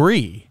I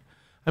agree.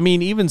 I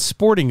mean, even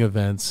sporting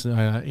events.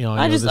 I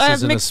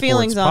have mixed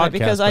feelings on it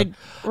because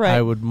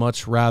I would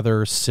much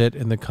rather sit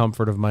in the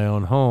comfort of my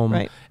own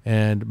home.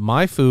 And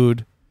my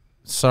food.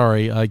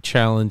 Sorry, I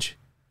challenge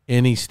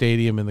any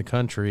stadium in the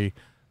country.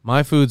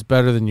 My food's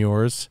better than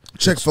yours.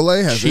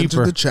 Chick-fil-A has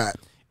entered the chat.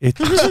 I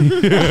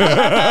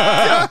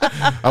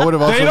would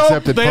have also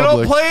accepted They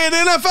don't play in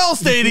NFL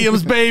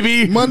stadiums,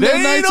 baby.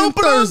 Monday nights and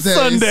Thursdays.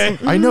 On Sunday.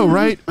 I know,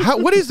 right?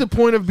 What is the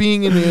point of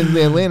being in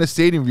the Atlanta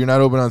Stadium if you're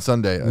not open on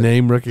Sunday?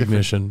 Name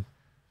recognition.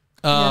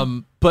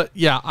 But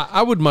yeah,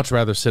 I would much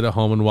rather sit at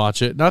home and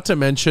watch it. Not to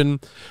mention,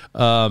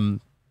 the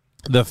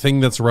thing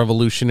that's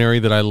revolutionary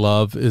that I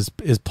love is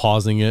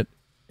pausing it.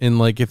 And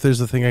like, if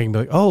there's a thing I can be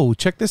like, oh,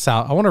 check this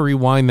out. I want to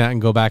rewind that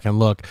and go back and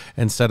look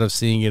instead of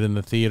seeing it in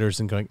the theaters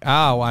and going,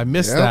 oh, I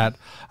missed that.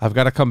 I've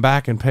got to come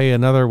back and pay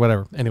another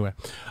whatever. Anyway.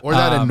 Or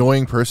that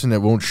annoying person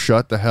that won't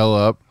shut the hell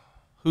up.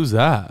 Who's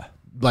that?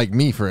 Like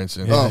me, for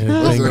instance.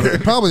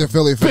 Probably a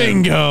Philly fan.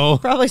 Bingo.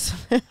 Probably.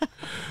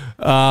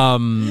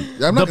 I'm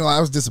not gonna lie,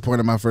 I was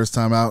disappointed my first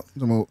time out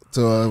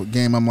to a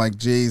game. I'm like,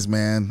 geez,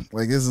 man,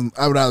 like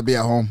I would rather be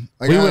at home.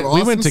 Like,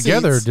 we went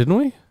together, didn't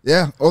we?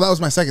 Yeah. Oh, that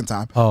was my second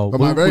time. Oh, but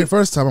my very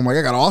first time, I'm like,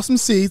 I got awesome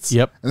seats.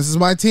 Yep. And this is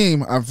my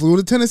team. I flew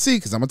to Tennessee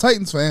because I'm a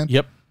Titans fan.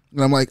 Yep.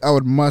 And I'm like, I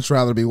would much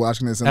rather be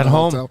watching this at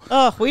home. Hotel.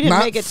 Oh, we didn't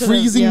make it to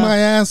freezing my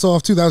ass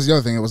off too. That was the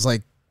other thing. It was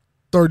like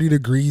 30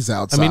 degrees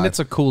outside. I mean, it's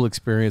a cool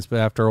experience, but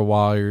after a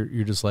while,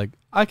 you're just like,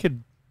 I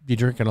could be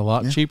drinking a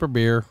lot cheaper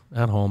beer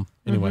at home.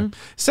 Anyway,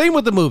 same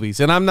with the movies,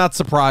 and I'm not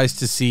surprised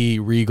to see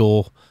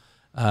Regal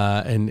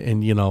and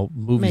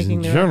movies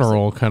in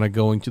general kind of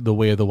going to the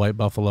way of the White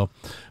Buffalo.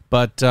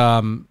 But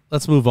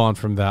let's move on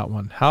from that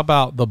one. How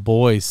about The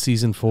Boys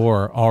season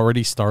 4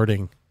 already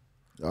starting?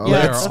 Oh,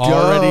 they're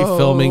already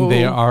filming.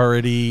 They are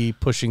already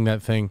pushing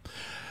that thing.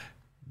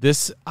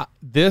 This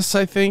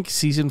I think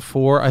season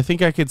 4. I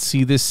think I could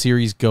see this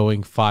series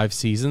going 5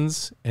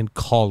 seasons and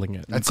calling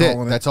it. That's it.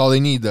 That's all they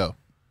need, though.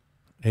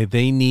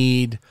 They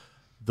need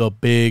the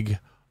big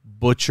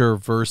Butcher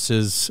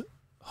versus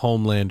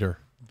Homelander.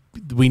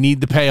 We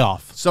need the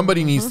payoff.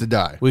 Somebody needs to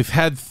die. We've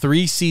had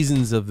 3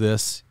 seasons of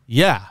this.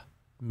 Yeah.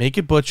 Make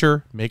it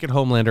Butcher. Make it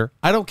Homelander.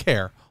 I don't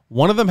care.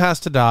 One of them has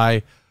to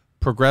die.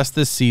 Progress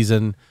this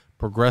season.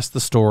 Progress the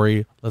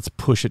story. Let's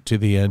push it to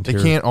the end.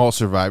 They can't all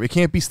survive. It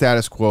can't be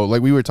status quo.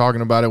 Like we were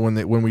talking about it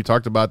when we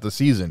talked about the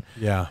season.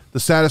 Yeah.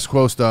 The status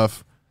quo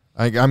stuff.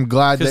 I'm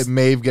glad that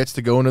Maeve gets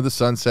to go into the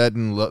sunset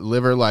and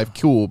live her life.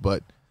 Cool,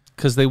 but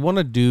because they want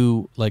to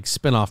do like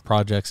spin-off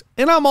projects,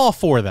 and I'm all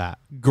for that.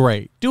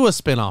 Great. Do a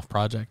spin-off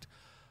project.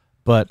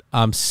 But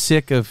I'm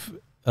sick of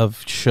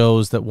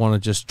shows that want to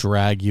just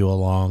drag you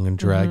along and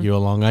drag you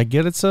along. I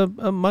get it's a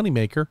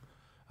moneymaker.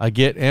 I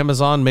get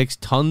Amazon makes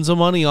tons of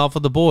money off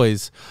of The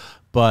Boys,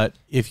 but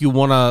if you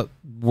want a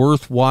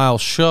worthwhile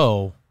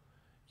show,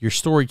 your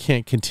story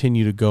can't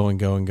continue to go and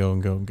go and go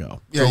and go and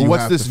go. Yeah, so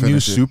what's this new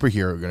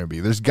superhero going to be?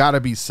 There's got to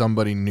be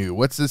somebody new.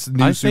 What's this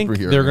new superhero? I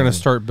think they're going to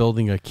start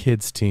building a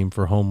kids team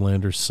for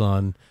Homelander's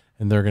son,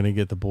 and they're going to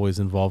get the boys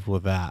involved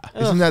with that.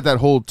 Isn't that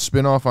whole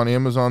spinoff on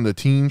Amazon, the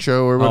teen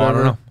show or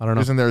whatever? I don't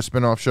know. Isn't there a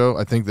spinoff show?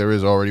 I think there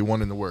is already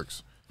one in the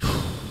works.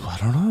 I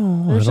don't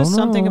know. There's just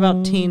something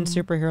about teen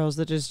superheroes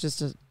that is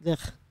just ugh.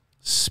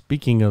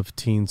 Speaking of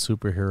teen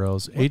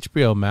superheroes,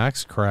 HBO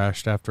Max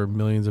crashed after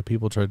millions of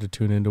people tried to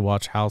tune in to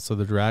watch House of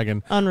the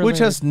Dragon, which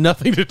has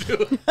nothing to do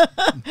with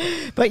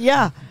it. But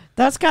yeah,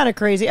 that's kind of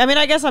crazy. I mean,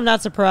 I guess I'm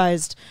not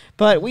surprised,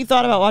 but we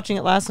thought about watching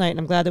it last night, and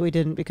I'm glad that we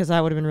didn't because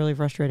that would have been really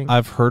frustrating.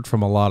 I've heard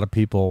from a lot of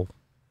people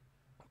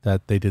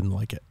that they didn't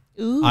like it.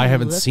 Ooh, I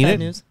haven't seen it.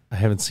 News. I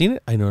haven't seen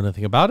it. I know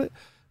nothing about it,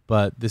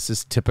 but this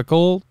is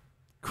typical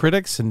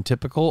critics and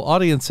typical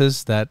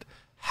audiences that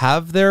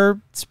have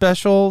their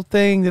special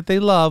thing that they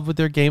love with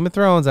their Game of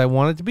Thrones. I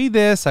want it to be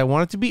this. I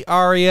want it to be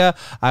Arya.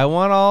 I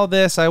want all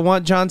this. I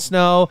want Jon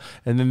Snow.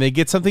 And then they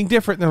get something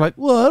different. And they're like,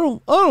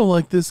 well, I don't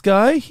like this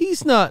guy.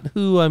 He's not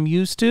who I'm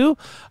used to.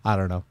 I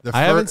don't know.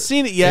 I haven't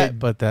seen it yet,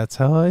 but that's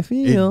how I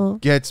feel.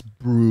 It gets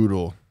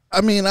brutal.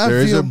 I mean, there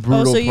is a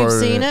brutal part you've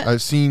seen it?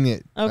 I've seen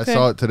it. Okay. I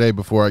saw it today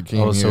before I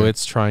came here. So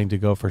it's trying to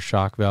go for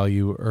shock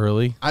value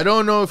early? I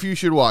don't know if you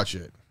should watch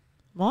it.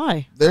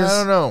 Why? I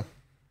don't know.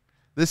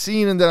 The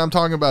scene that I'm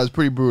talking about is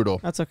pretty brutal.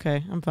 That's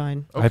okay. I'm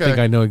fine. Okay. I think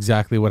I know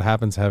exactly what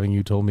happens having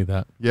you told me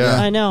that. Yeah.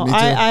 I know.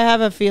 I have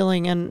a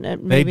feeling, and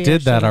maybe they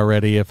did that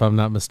already, if I'm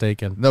not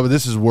mistaken. No, but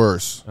this is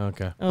worse.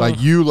 Okay. Oh.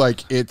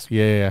 It's...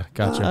 Yeah,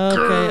 gotcha.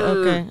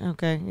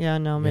 Okay. Yeah,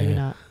 no, maybe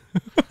not.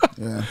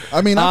 Yeah.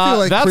 I mean, I feel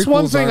like that's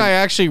one thing I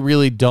actually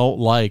really don't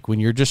like when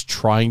you're just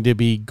trying to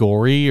be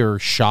gory or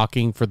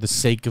shocking for the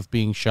sake of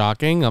being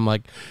shocking. I'm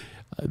like,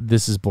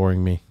 This is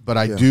boring me. But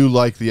I do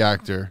like the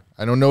actor.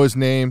 I don't know his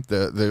name.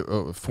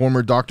 The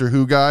former Doctor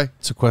Who guy.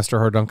 Sequester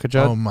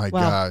Hardunkajad. Oh my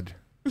God.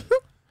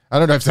 I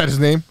don't know if that's his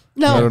name.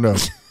 No. I don't know.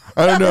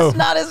 I don't know. That's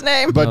not his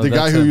name. But the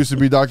guy who used to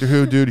be Doctor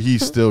Who, dude,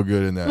 he's still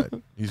good in that.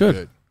 He's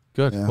good.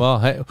 Good. Yeah. Well,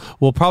 hey,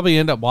 we'll probably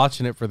end up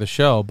watching it for the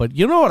show. But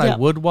you know what I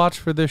would watch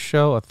for this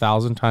show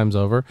 1,000 times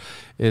over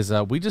is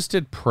we just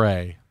did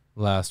Prey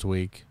last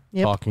week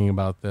talking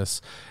about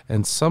this.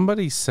 And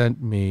somebody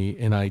sent me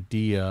an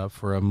idea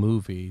for a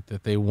movie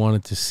that they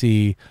wanted to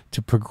see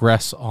to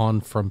progress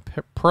on from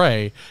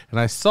Prey. And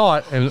I saw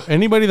it. And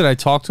anybody that I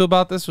talked to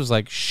about this was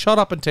like, shut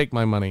up and take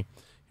my money.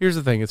 Here's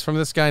the thing. It's from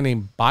this guy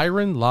named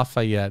Byron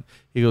Lafayette.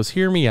 He goes,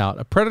 hear me out.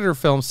 A Predator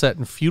film set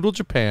in feudal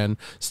Japan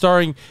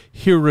starring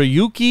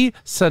Hiroyuki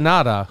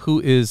Sanada,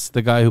 who is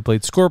the guy who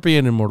played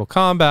Scorpion in Mortal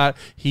Kombat.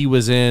 He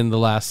was in The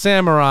Last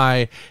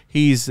Samurai.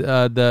 He's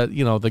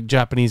the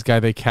Japanese guy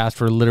they cast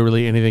for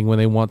literally anything when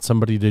they want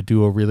somebody to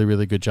do a really,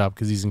 really good job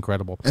because he's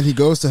incredible. And he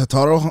goes to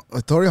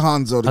Hattori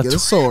Hanzo to get a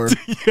sword.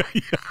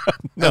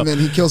 And then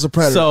he kills a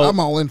Predator. So, I'm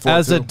all in for it.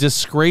 As a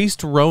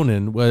disgraced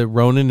Ronin,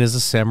 Ronin is a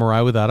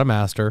samurai without a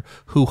master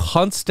who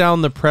hunts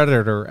down the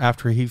Predator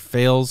after he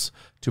fails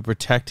to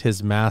protect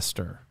his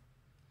master.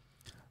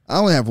 I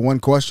only have one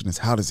question: is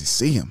how does he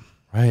see him?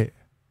 Right.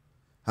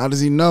 How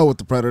does he know what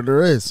the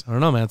Predator is? I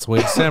don't know, man. It's the way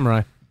it's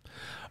samurai.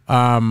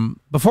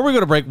 Before we go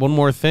to break, one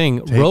more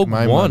thing. Rogue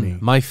One,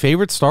 my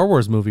favorite Star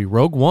Wars movie,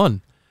 Rogue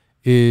One,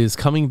 is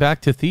coming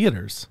back to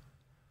theaters.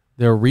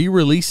 They're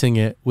re-releasing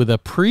it with a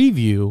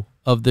preview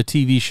of the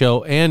TV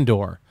show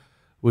Andor,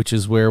 which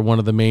is where one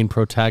of the main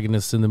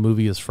protagonists in the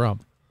movie is from.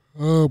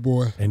 Oh,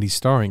 boy. And he's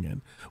starring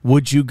in.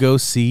 Would you go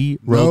see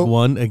Rogue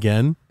One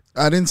again?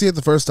 I didn't see it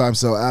the first time,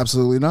 so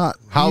absolutely not.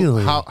 How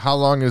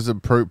long is the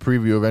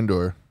preview of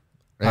Andor?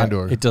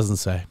 It doesn't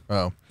say.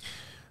 Oh.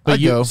 But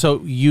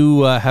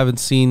you haven't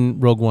seen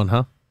Rogue One,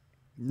 huh?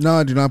 No,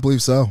 I do not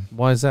believe so.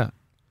 Why is that?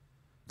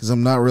 Because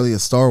I'm not really a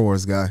Star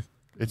Wars guy.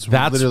 That's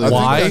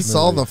why I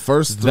saw the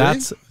first three.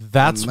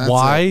 That's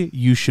why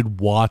you should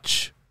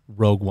watch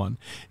Rogue One.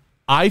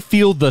 I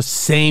feel the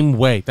same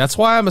way. That's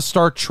why I'm a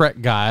Star Trek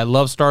guy. I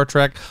love Star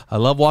Trek. I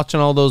love watching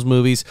all those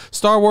movies.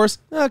 Star Wars,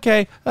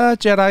 okay.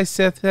 Jedi,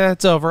 Sith,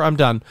 it's over. I'm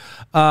done.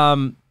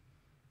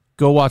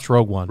 Go watch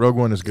Rogue One. Rogue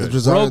One is good. Is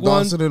Rosario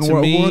Dawson in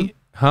Rogue One?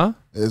 Huh?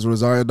 Is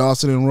Rosario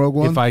Dawson in Rogue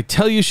One? If I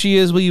tell you she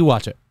is, will you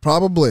watch it?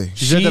 Probably.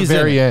 She's at the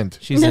very end.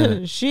 She's in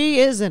it. She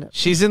is in it.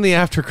 She's in the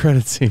after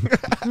credit scene.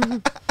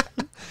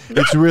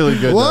 It's really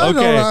good. Well,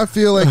 don't I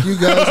feel like you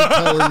guys are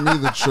telling me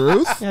the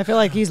truth? Yeah, I feel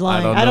like he's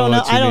lying. I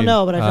don't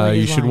know, but I feel like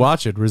he's you should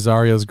watch it.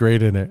 Rosario's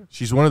great in it.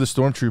 She's one of the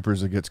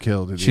stormtroopers that gets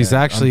killed. She's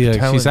actually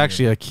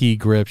a key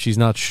grip. She's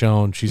not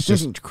shown. She's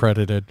just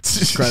credited.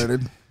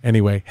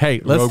 Anyway,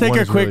 hey, let's take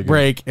a quick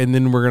break, and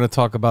then we're going to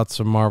talk about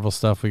some Marvel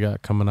stuff we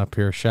got coming up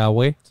here, shall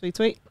we? Sweet,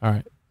 sweet. All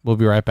right. We'll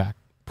be right back.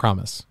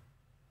 Promise.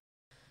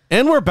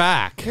 And we're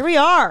back. Here we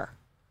are.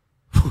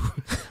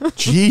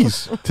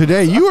 Jeez.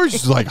 Today, you are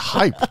just like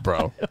hyped,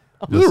 bro.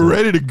 You're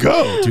ready to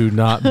go. Do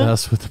not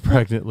mess with the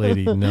pregnant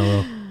lady,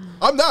 Noah.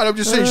 I'm not. I'm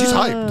just saying she's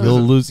hyped.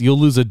 You'll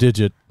lose a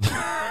digit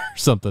or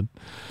something.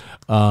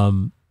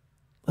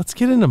 Let's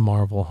get into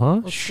Marvel,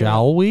 huh?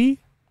 Shall we?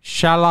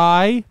 Shall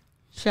I?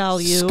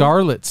 Shall you?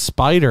 Scarlet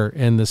Spider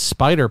and the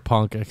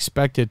Spider-Punk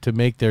expected to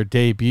make their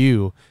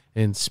debut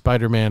in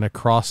Spider-Man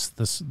Across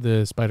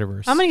the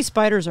Spider-Verse. How many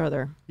spiders are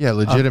there? Yeah,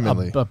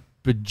 legitimately. A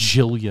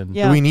bajillion.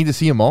 Yeah. Do we need to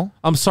see them all?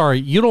 I'm sorry,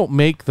 you don't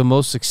make the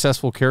most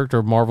successful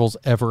character Marvel's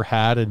ever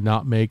had and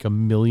not make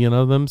 1 million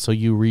of them, so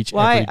you reach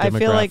every demographic. I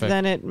feel like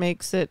then it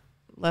makes it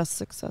less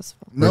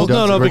successful. No,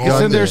 because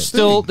then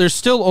there's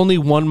still only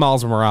one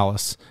Miles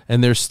Morales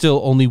and there's still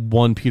only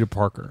one Peter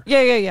Parker.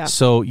 Yeah.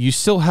 So you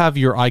still have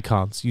your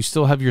icons, you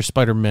still have your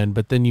Spider-Men,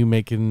 but then you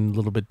make it a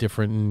little bit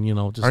different, and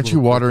just aren't you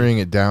watering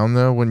it down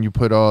though when you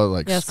put all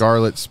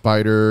Scarlet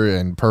Spider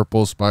and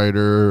Purple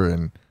Spider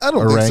and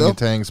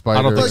Orangutan Spider?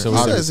 I don't think so.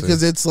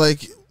 Because it's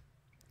like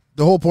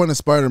the whole point of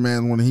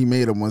Spider-Man when he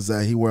made him was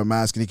that he wore a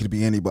mask and he could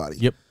be anybody.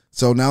 Yep.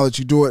 So now that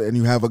you do it and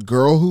you have a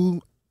girl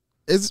who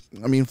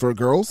for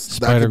girls,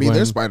 that could be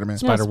their Spider-Man.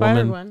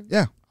 Spider-Woman.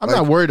 Yeah. I'm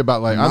not worried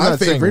about I'm not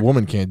saying a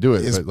woman can't do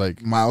it,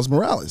 but Miles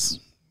Morales.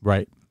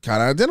 Right.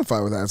 Kind of identify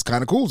with that. It's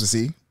kind of cool to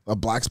see a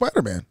black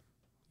Spider-Man.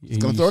 He's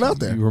going to throw it out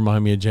there. You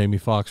remind me of Jamie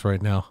Foxx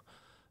right now.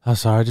 I'm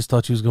sorry, I just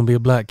thought you was going to be a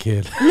black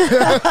kid. That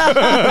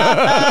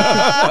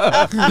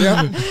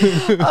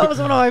was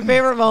one of my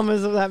favorite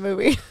moments of that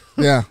movie.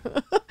 Yeah.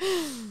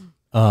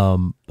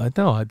 But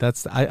no,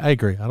 I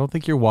agree. I don't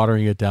think you're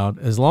watering it down.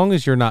 As long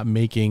as you're not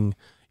making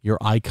your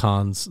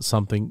icons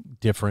something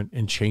different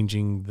and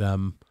changing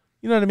them.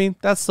 You know what I mean?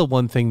 That's the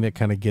one thing that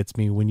kind of gets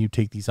me when you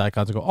take these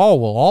icons and go, oh,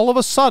 well, all of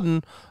a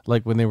sudden,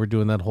 like when they were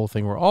doing that whole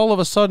thing where all of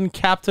a sudden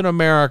Captain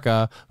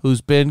America, who's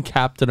been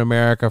Captain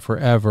America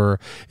forever,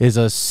 is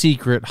a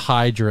secret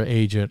Hydra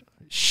agent.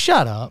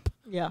 Shut up.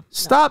 Yeah.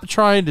 Stop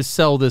trying to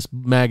sell this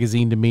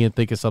magazine to me and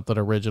think of something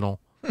original.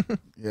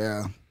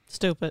 Yeah.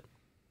 Stupid.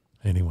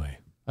 Anyway,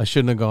 I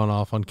shouldn't have gone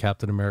off on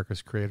Captain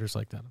America's creators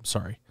like that. I'm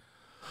sorry.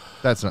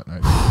 That's not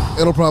nice.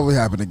 It'll probably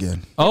happen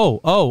again.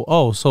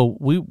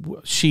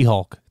 So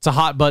She-Hulk. It's a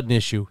hot button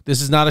issue.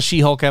 This is not a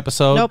She-Hulk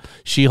episode. Nope.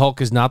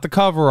 She-Hulk is not the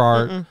cover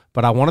art,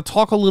 but I want to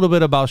talk a little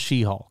bit about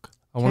She-Hulk.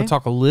 I want to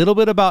talk a little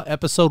bit about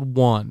episode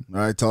 1. All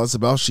right, tell us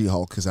about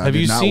She-Hulk because I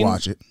did not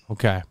watch it.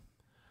 Okay.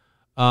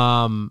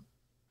 I'm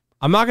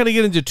not going to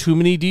get into too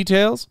many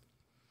details,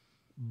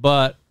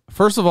 but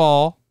first of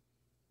all,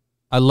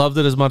 I loved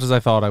it as much as I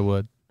thought I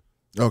would.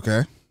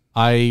 Okay.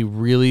 I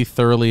really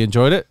thoroughly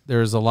enjoyed it.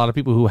 There's a lot of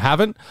people who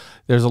haven't.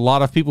 There's a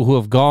lot of people who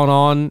have gone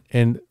on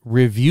and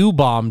review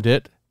bombed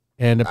it,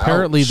 and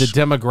apparently the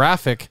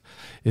demographic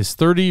is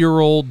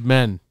 30-year-old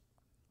men.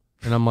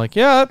 And I'm like,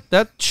 yeah,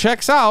 that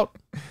checks out.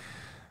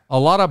 A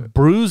lot of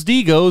bruised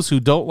egos who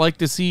don't like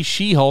to see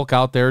She-Hulk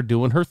out there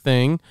doing her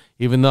thing,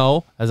 even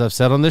though, as I've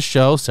said on this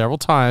show several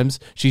times,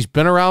 she's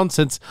been around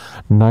since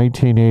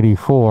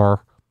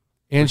 1984.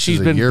 And she's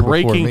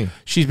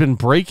been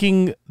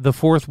breaking the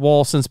fourth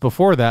wall since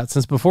before that,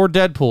 since before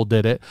Deadpool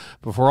did it,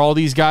 before all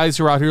these guys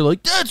who are out here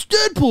like, that's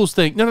Deadpool's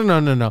thing. No.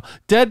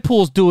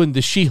 Deadpool's doing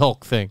the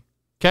She-Hulk thing.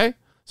 Okay?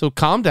 So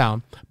calm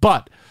down.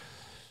 But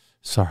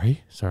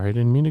sorry, I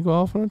didn't mean to go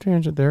off on a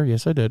tangent there.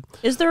 Yes, I did.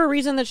 Is there a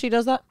reason that she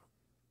does that?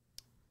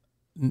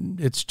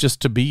 It's just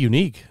to be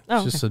unique.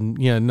 Oh, it's just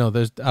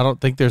I don't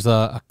think there's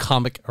a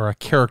comic or a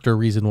character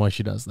reason why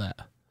she does that.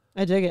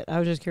 I dig it. I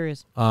was just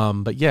curious.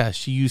 But yeah,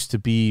 she used to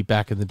be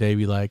back in the day,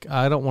 be like,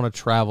 I don't want to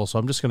travel, so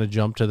I'm just going to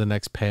jump to the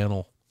next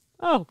panel.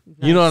 Oh,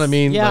 nice. You know what I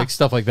mean? Yeah. Like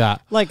stuff like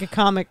that. Like a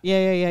comic.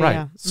 Yeah. Right.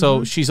 Yeah.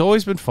 So she's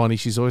always been funny.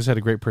 She's always had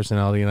a great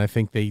personality, and I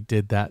think they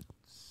did that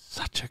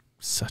such a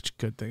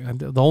good thing.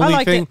 The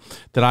only thing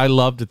that I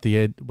loved at the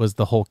end was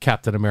the whole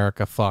Captain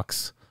America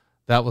fucks.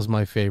 That was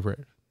my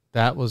favorite.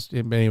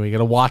 Anyway, you got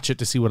to watch it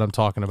to see what I'm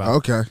talking about.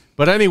 Okay.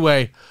 But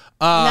anyway.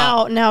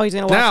 Now he's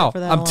going to watch it for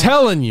that I'm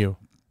telling you.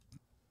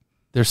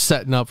 They're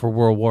setting up for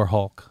World War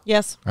Hulk.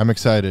 Yes. I'm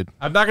excited.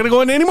 I'm not going to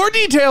go into any more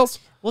details.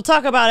 We'll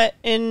talk about it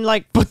in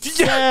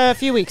a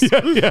few weeks.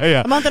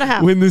 Yeah. A month and a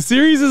half. When the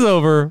series is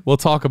over, we'll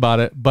talk about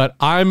it. But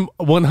I'm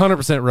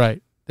 100%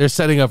 right. They're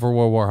setting up for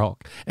World War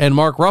Hulk. And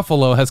Mark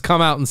Ruffalo has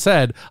come out and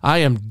said, I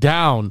am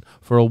down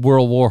for a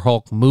World War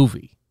Hulk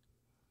movie.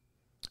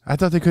 I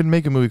thought they couldn't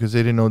make a movie because they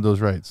didn't own those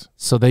rights.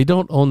 So they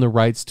don't own the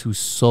rights to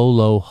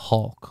Solo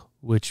Hulk,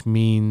 which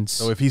means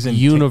so if he's in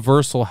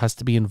Universal has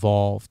to be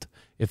involved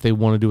if they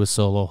want to do a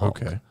Solo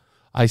Hulk. Okay.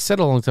 I said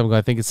a long time ago,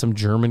 I think it's some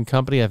German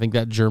company. I think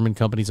that German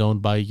company's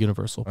owned by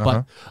Universal.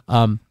 But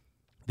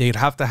they'd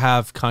have to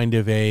have kind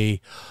of a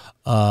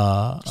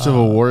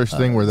Civil War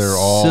thing where they're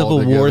all Civil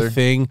together. War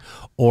thing,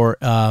 or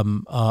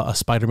a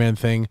Spider-Man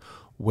thing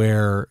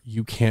where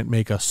you can't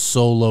make a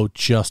solo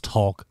just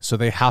Hulk. So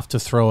they have to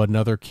throw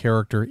another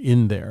character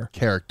in there.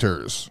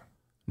 Characters.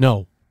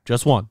 No,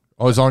 just one.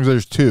 Oh, as long as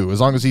there's two. As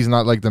long as he's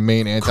not like the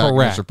main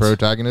antagonist or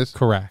protagonist?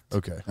 Correct.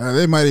 Okay.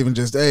 They might even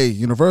just, hey,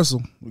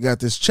 Universal, we got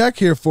this check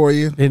here for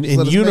you. And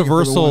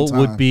Universal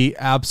would be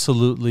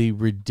absolutely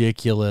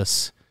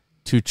ridiculous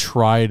to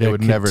try to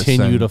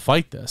continue to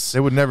fight this. They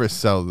would never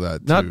sell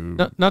that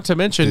not to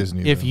mention,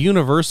 Disney, if though.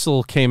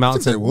 Universal came out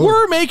and said,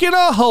 we're making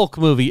a Hulk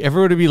movie,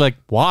 everyone would be like,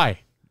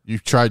 why?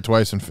 You've tried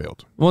twice and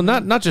failed. Well,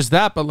 not just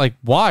that, but like,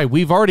 why?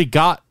 We've already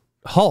got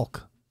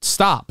Hulk.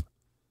 Stop.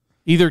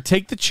 Either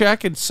take the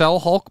check and sell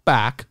Hulk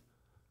back,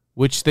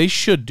 which they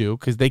should do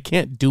because they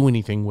can't do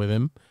anything with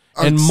him.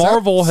 And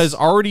Marvel has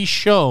already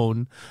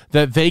shown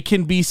that they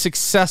can be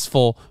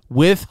successful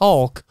with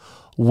Hulk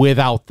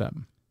without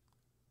them.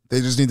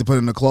 They just need to put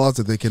in a clause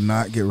that they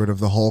cannot get rid of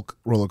the Hulk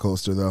roller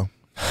coaster, though.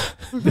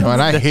 And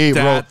I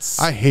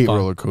hate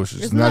roller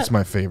coasters, and that's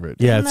my favorite.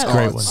 Yeah, it's a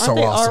great one. Aren't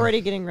they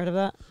already getting rid of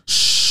that?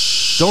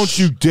 Don't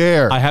you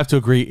dare. I have to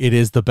agree, it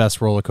is the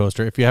best roller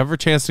coaster. If you have a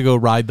chance to go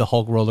ride the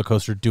Hulk roller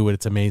coaster, do it.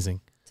 It's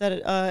amazing. Is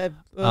that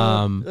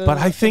but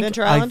I think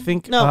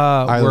no.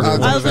 Islands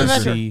of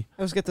Adventure. I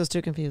always get those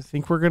two confused. I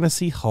think we're gonna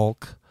see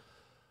Hulk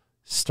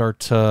start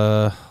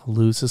to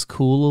lose his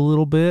cool a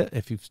little bit.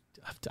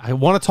 I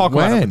want to talk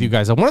about it with you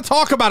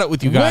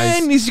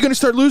guys. When is he going to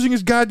start losing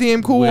his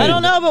goddamn cool? I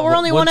don't know, but we're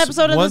only one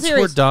episode in the series.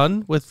 Once we're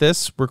done with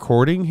this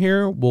recording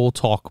here, we'll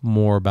talk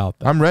more about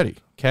that. I'm ready.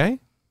 Okay?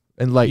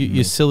 Enlighten me.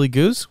 You silly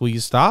goose. Will you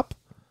stop?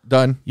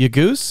 Done. You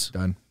goose?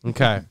 Done.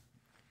 Okay.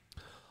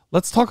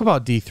 Let's talk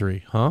about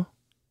D3, huh?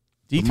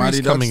 D3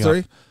 is coming up.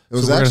 It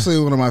was actually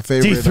one of my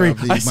favorite D3.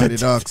 Of the Mighty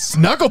Ducks.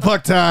 Knuckle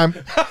puck time.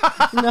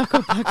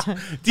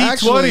 D20.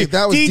 Actually,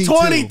 that was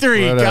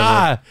D23.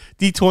 God.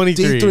 D23.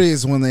 D3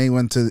 is when they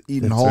went to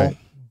Eaton Hall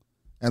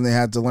and they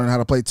had to learn how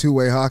to play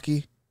two-way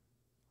hockey.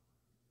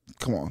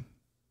 Come on.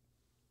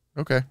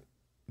 Okay.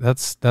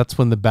 That's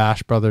when the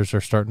Bash brothers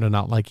are starting to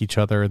not like each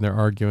other and they're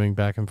arguing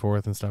back and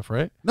forth and stuff,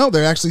 right? No,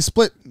 they're actually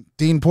split.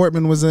 Dean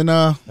Portman was in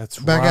That's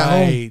back right. at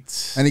home,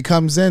 and he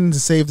comes in to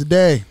save the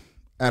day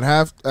at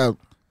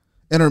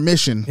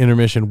intermission.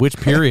 Intermission. Which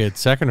period?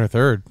 Second or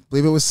third? I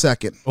believe it was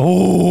second.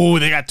 Oh,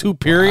 they got two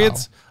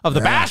periods of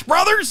the Bash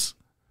brothers?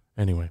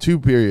 Anyway. 2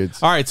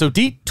 periods. All right, so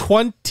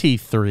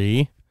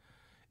D23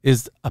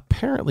 is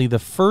apparently the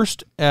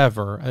first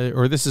ever,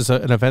 or this is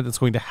an event that's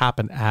going to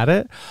happen at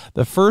it,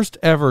 the first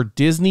ever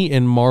Disney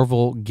and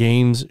Marvel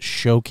Games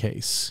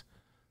Showcase,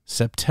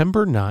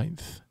 September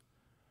 9th.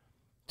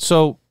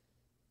 So,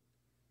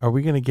 are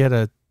we going to get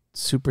a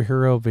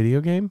superhero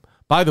video game?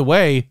 By the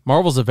way,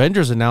 Marvel's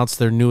Avengers announced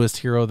their newest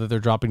hero that they're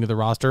dropping to the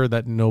roster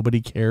that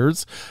nobody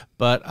cares.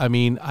 But, I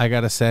mean, I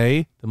got to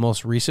say, the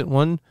most recent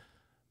one,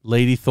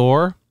 Lady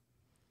Thor,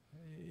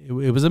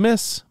 it was a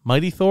miss.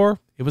 Mighty Thor,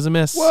 it was a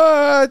miss.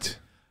 What?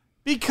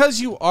 Because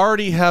you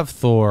already have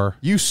Thor.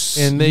 You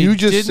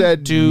just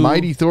said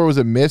Mighty Thor was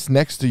a miss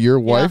next to your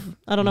wife? Yeah,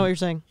 I don't know what you're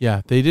saying.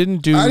 Yeah, they didn't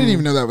do... I didn't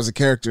even know that was a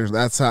character.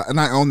 That's how... And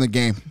I own the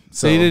game.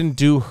 So. They didn't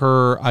do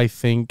her, I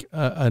think,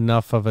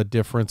 enough of a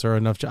difference or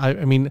enough...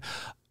 I mean...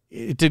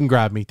 It didn't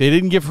grab me. They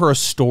didn't give her a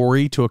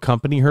story to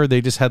accompany her.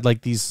 They just had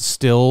like these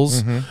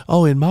stills. Mm-hmm.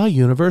 Oh, in my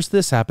universe,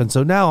 this happened.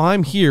 So now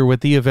I'm here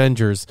with the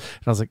Avengers.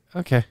 And I was like,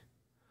 okay.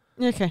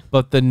 Okay.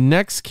 But the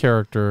next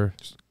character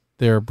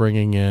they're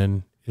bringing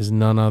in is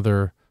none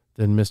other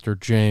than Mr.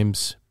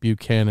 James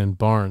Buchanan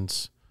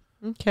Barnes.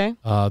 Okay.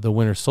 The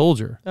Winter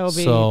Soldier. That would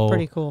be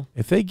pretty cool.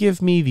 If they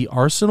give me the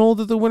arsenal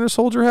that the Winter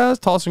Soldier has,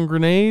 tossing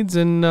grenades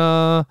and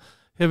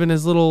him and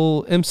his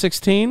little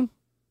M16,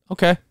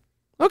 okay.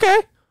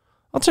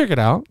 I'll check it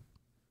out.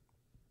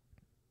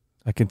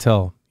 I can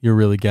tell you're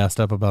really gassed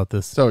up about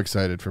this. So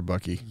excited for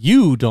Bucky.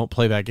 You don't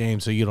play that game,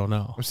 so you don't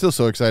know. I'm still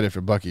so excited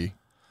for Bucky.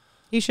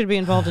 He should be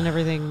involved in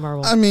everything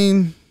Marvel. I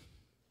mean,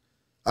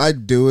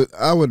 I'd do it.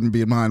 I wouldn't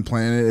be mind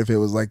playing it if it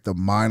was like the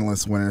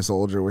mindless Winter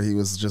Soldier where he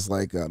was just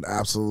like an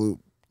absolute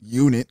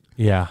unit.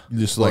 Yeah.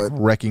 Just like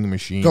wrecking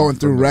machine. Going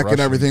through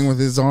wrecking everything with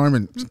his arm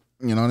and,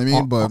 you know what I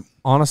mean? But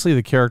honestly,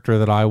 the character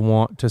that I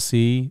want to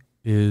see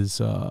is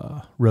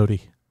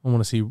Rhodey. I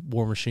want to see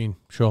War Machine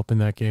show up in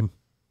that game.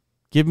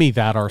 Give me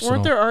that arsenal.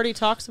 Weren't there already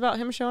talks about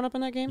him showing up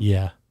in that game?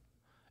 Yeah.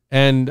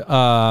 And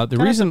another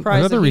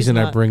reason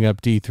I bring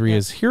up D3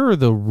 is here are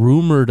the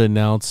rumored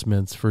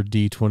announcements for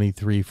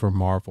D23 for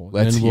Marvel.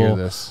 Let's hear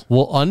this.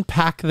 We'll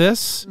unpack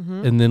this,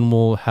 and then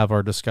we'll have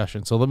our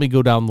discussion. So let me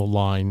go down the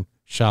line,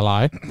 shall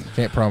I?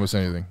 Can't promise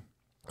anything.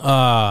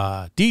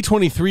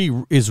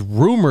 D23 is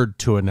rumored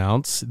to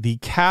announce the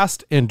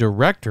cast and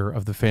director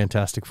of the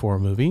Fantastic Four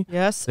movie.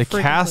 Yes. The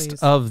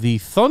cast of the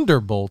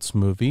Thunderbolts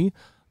movie,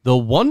 the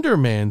Wonder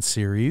Man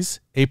series,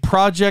 a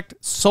project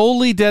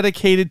solely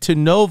dedicated to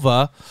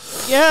Nova.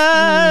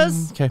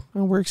 Yes. Okay,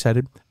 well, we're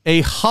excited.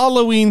 A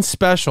Halloween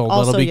special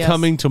that'll be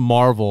coming to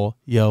Marvel.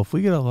 Yo, if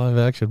we get a live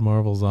action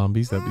Marvel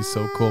Zombies, that'd be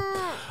so cool.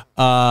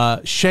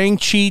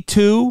 Shang-Chi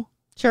 2.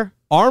 Sure.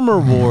 Armor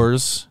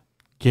Wars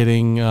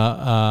getting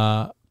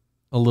a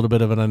little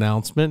bit of an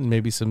announcement and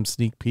maybe some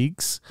sneak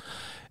peeks.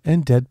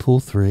 And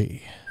Deadpool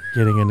 3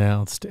 getting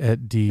announced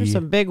at D23. There's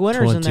some big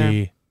winners in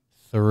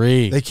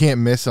there. They can't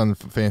miss on the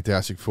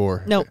Fantastic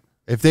Four. Nope.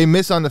 If they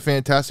miss on the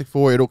Fantastic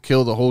Four, it'll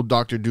kill the whole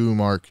Doctor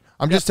Doom arc.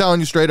 I'm just telling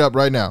you straight up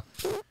right now.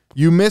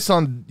 You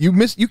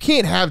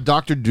can't have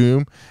Doctor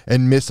Doom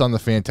and miss on the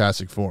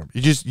Fantastic Four.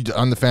 You just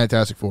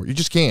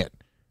can't.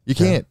 You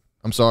can't.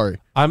 I'm sorry.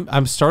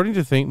 I'm starting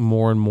to think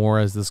more and more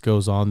as this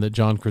goes on that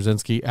John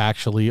Krasinski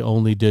actually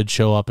only did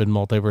show up in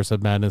Multiverse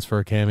of Madness for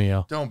a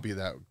cameo. Don't be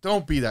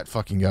that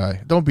fucking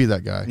guy. Don't be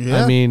that guy.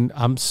 Yeah. I mean,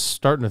 I'm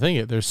starting to think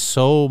it. There's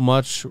so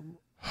much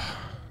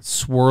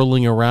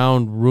swirling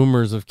around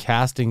rumors of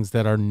castings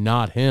that are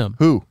not him.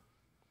 Who?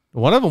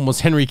 One of them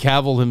was Henry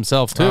Cavill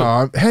himself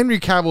too. Henry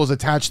Cavill is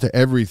attached to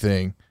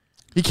everything.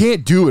 He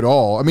can't do it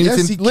all. I mean,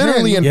 yes, it's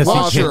literally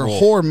impossible.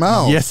 Whore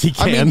mouth. Yes, he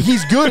can. I mean,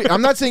 he's good.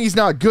 I'm not saying he's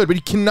not good, but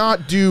he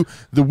cannot do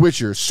The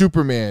Witcher,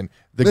 Superman,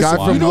 guy from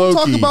Loki. You don't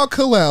talk about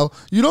Kal-El.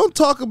 You don't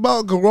talk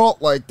about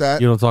Geralt like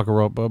that. You don't talk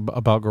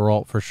about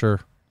Geralt for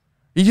sure.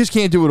 He just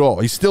can't do it all.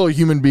 He's still a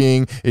human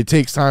being. It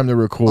takes time to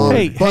record.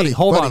 Hey,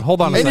 hold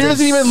on. And he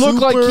doesn't even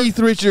look like Keith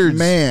Richards.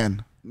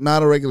 Man,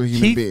 not a regular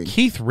human being.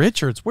 Keith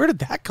Richards, where did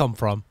that come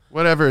from?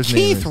 Whatever his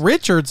name is. Keith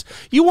Richards.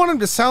 You want him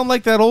to sound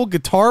like that old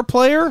guitar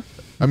player?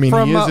 I mean,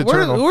 he is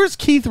eternal. Where's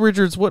Keith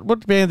Richards?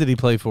 What band did he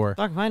play for?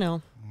 Fuck if I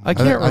know. I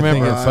can't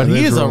remember, but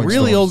he is a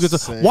really old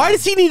guitar. Why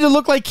does he need to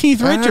look like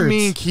Keith Richards? I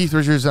mean, Keith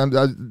Richards,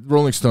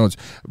 Rolling Stones.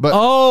 But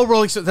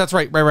Rolling Stones. That's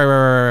right.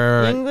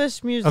 Right.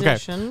 English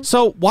musician. Okay.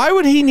 So why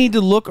would he need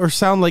to look or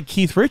sound like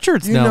Keith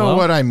Richards? You know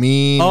what I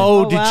mean?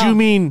 Did you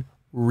mean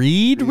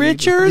Reed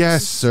Richards?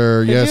 Yes,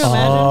 sir. Could you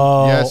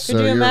imagine? Yes, sir.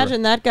 Could you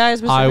imagine that guy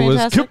as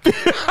Mr. Fantastic?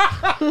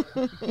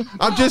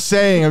 I'm just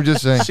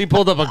saying. She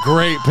pulled up a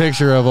great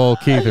picture of old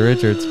Keith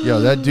Richards.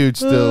 Yo, that dude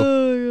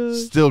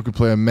still could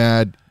play a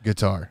mad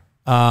guitar.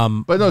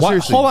 But no,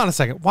 seriously. Hold on a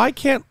second. Why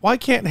can't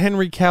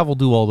Henry Cavill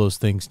do all those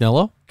things,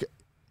 Nello?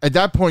 At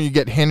that point, you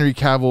get Henry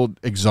Cavill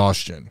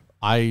exhaustion.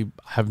 I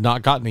have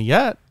not gotten it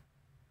yet.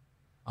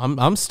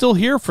 I'm still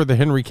here for the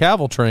Henry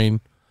Cavill train.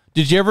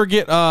 Did you ever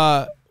get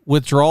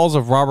withdrawals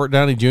of Robert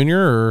Downey Jr.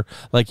 or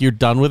like you're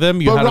done with him?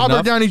 But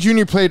Robert Downey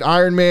Jr. played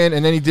Iron Man,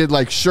 and then he did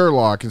like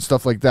Sherlock and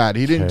stuff like that.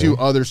 He didn't do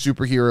other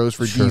superheroes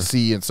for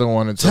DC and so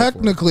on and so forth.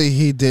 Technically,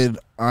 he did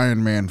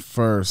Iron Man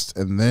first,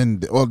 and then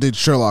did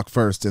Sherlock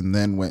first, and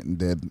then went and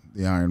did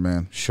the Iron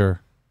Man.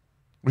 Sure.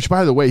 Which,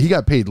 by the way, he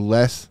got paid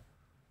less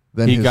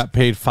than he got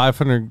paid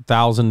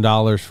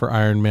 $500,000 for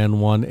Iron Man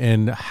 1,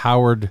 and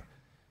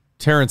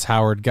Terrence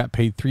Howard got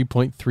paid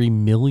 $3.3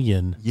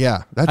 million.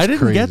 Yeah, that's crazy. I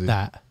didn't get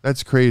that.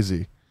 That's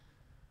crazy.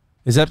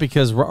 Is that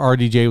because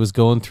RDJ was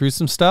going through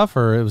some stuff,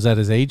 or was that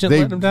his agent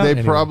letting him down?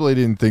 They probably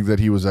didn't think that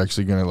he was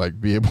actually going to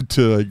like be able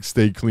to like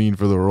stay clean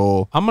for the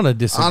role. I'm going to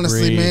disagree.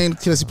 Honestly, man,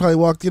 because he probably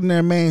walked in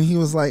there, man. He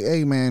was like,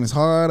 "Hey, man, it's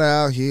hard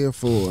out here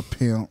for a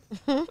pimp."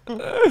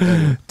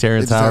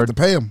 Terrence Howard had to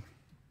pay him.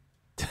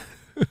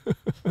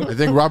 I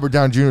think Robert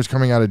Downey Jr. is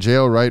coming out of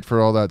jail, right,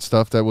 for all that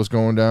stuff that was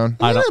going down.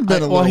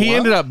 He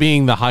ended up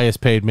being the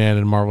highest paid man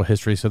in Marvel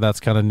history, so that's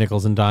kind of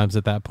nickels and dimes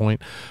at that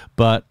point.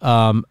 But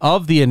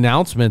of the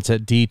announcements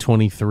at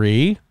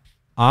D23,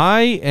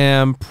 I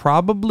am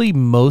probably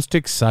most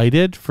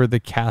excited for the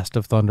cast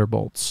of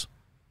Thunderbolts.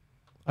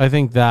 I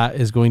think that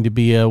is going to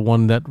be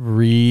one that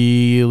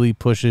really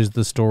pushes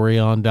the story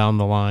on down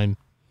the line.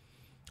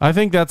 I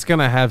think that's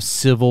going to have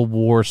Civil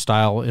War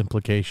style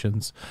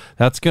implications.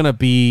 That's going to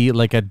be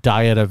like a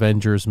Diet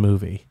Avengers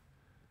movie.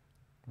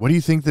 What do you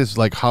think this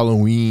like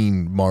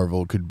Halloween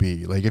Marvel could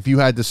be? Like if you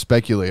had to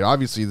speculate,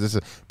 obviously this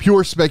is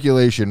pure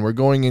speculation. We're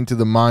going into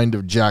the mind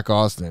of Jack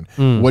Austin.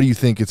 What do you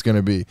think it's going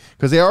to be?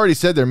 Because they already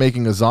said they're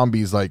making a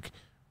zombies like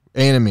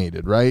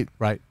animated, right?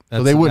 Right.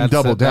 So they wouldn't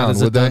double down, that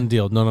is would a done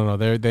deal. No.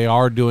 They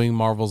are doing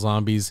Marvel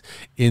Zombies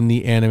in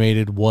the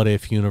animated What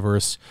If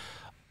universe.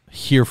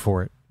 Here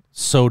for it.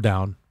 So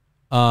down.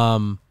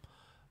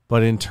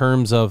 But in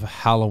terms of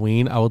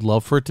Halloween, I would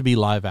love for it to be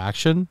live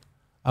action.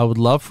 I would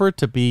love for it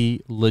to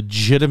be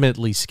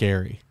legitimately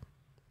scary.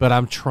 But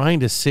I'm trying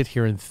to sit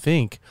here and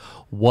think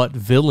what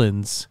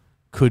villains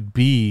could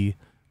be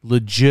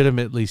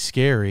legitimately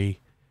scary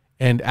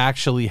and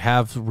actually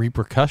have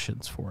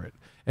repercussions for it.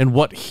 And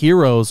what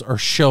heroes are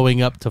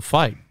showing up to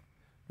fight.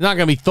 It's not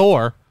going to be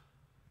Thor.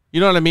 You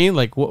know what I mean?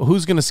 Like,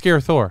 who's going to scare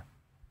Thor?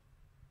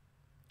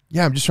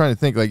 Yeah, I'm just trying to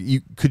think. Like,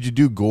 could you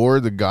do Gore,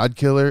 the God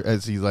Killer,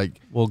 as he's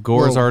like? Well,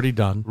 Gore's already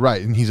done,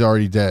 right? And he's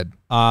already dead.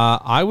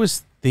 I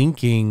was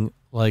thinking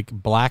like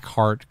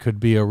Blackheart could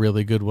be a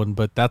really good one,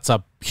 but that's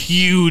a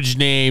huge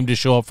name to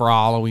show up for a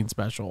Halloween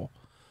special.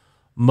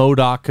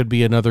 MODOK could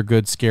be another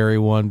good scary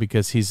one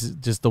because he's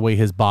just the way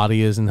his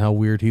body is and how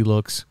weird he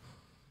looks.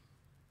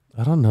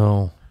 I don't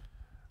know.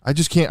 I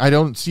just can't. I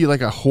don't see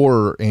like a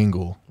horror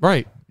angle,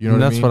 right? You know,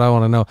 that's what I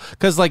want to know.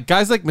 Because like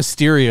guys like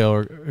Mysterio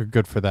are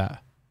good for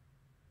that.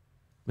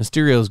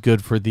 Mysterio's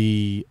good for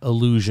the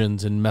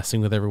illusions and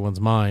messing with everyone's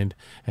mind,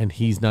 and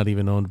he's not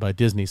even owned by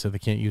Disney, so they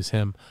can't use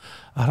him.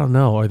 I don't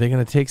know. Are they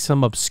going to take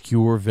some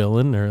obscure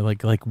villain, or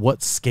like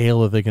what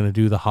scale are they going to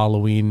do the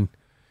Halloween?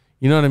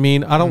 You know what I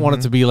mean? I don't want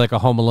it to be like a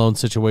Home Alone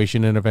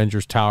situation in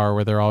Avengers Tower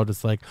where they're all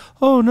just like,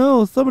 "Oh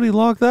no, somebody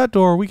locked that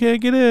door. We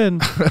can't get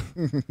in."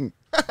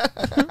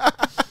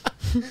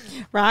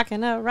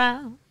 Rocking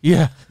around.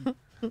 Yeah.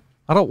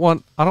 I don't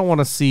want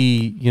to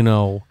see,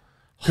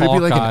 could it be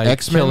like an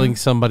X-Men? Killing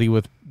somebody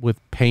with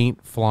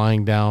paint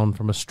flying down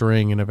from a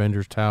string in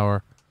Avengers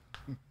Tower.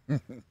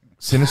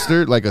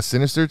 Sinister, like a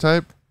Sinister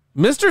type?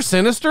 Mr.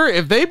 Sinister,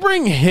 if they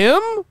bring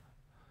him,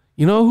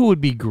 you know who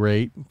would be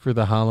great for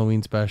the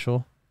Halloween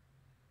special?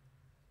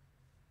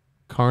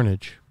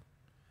 Carnage.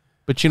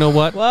 But you know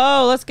what?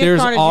 Whoa, let's get There's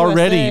Carnage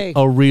already USA.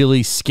 a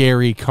really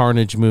scary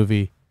Carnage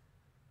movie.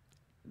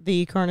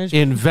 The Carnage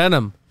in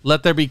Venom.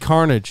 Let there be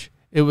Carnage.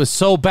 It was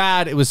so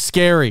bad, it was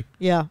scary.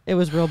 Yeah, it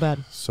was real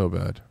bad. So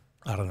bad.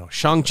 I don't know.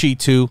 Shang-Chi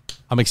 2,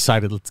 I'm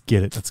excited. Let's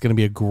get it. That's going to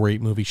be a great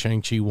movie.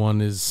 Shang-Chi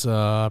 1 is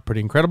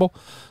pretty incredible.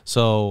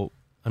 So,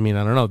 I mean,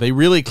 I don't know. They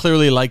really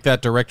clearly like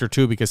that director,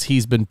 too, because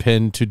he's been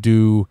pinned to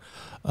do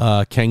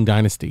Kang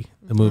Dynasty,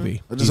 the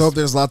movie. I just hope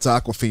there's lots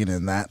of Awkwafina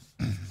in that.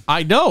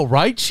 I know,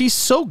 right? She's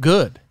so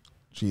good.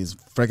 She's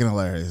freaking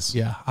hilarious.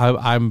 Yeah,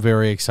 I'm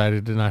very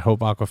excited, and I hope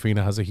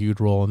Awkwafina has a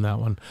huge role in that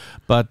one.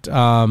 But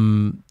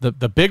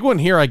the big one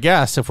here, I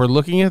guess, if we're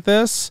looking at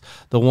this,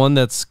 the one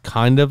that's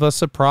kind of a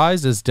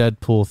surprise is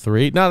Deadpool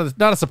 3. Not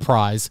a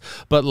surprise,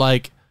 but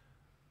like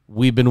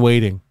we've been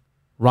waiting.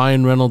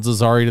 Ryan Reynolds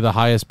is already the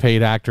highest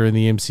paid actor in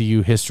the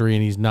MCU history,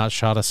 and he's not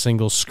shot a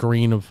single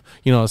screen of,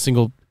 a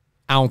single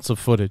ounce of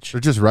footage.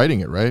 They're just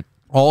writing it, right?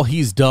 All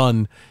he's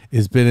done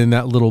is been in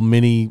that little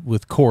mini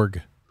with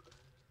Korg.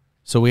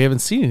 So we haven't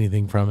seen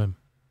anything from him.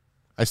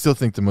 I still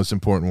think the most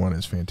important one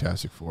is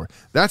Fantastic Four.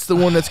 That's the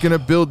one that's going to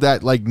build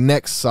that like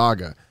next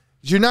saga.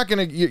 You're not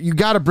going to, you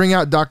got to bring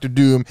out Doctor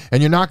Doom,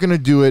 and you're not going to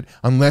do it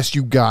unless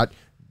you got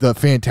the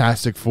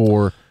Fantastic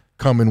Four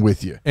coming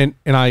with you. And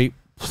I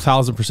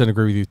 1000%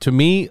 agree with you. To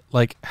me,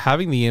 like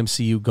having the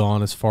MCU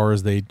gone as far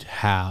as they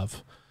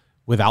have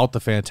without the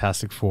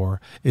Fantastic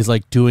Four is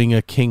like doing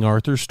a King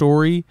Arthur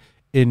story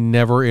and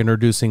never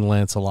introducing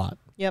Lancelot.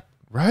 Yep.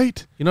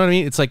 Right? You know what I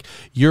mean? It's like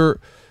you're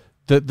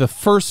the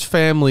first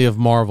family of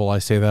Marvel. I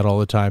say that all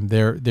the time.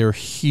 They're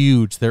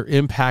huge. Their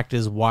impact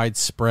is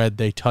widespread.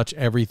 They touch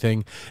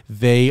everything.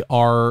 They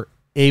are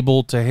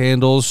able to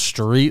handle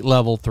street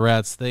level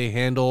threats. They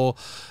handle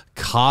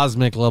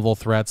cosmic level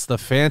threats. The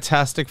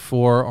Fantastic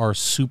Four are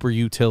super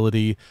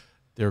utility.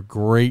 They're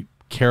great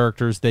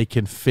characters. They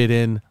can fit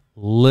in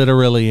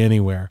literally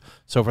anywhere.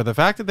 So for the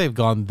fact that they've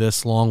gone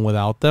this long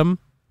without them,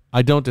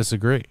 I don't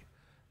disagree.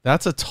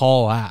 That's a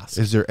tall ask.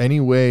 Is there any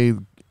way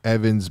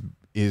Evans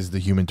is the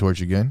Human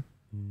Torch again?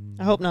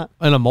 I hope not.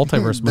 In a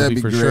multiverse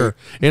movie, for sure.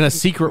 In a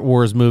Secret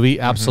Wars movie,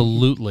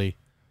 absolutely.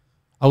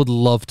 I would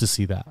love to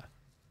see that.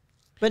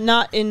 But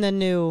not in the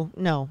new,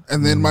 no.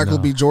 And then Michael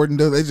B. Jordan,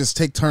 do they just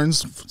take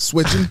turns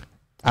switching?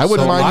 I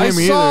wouldn't mind him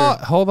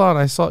either. Hold on.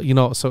 I saw,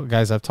 so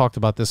guys, I've talked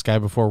about this guy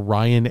before,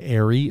 Ryan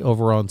Airy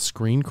over on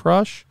Screen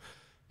Crush.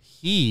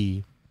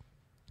 He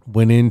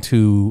went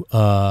into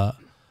a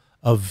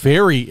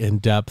very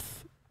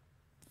in-depth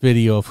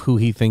video of who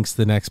he thinks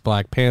the next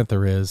Black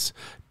Panther is,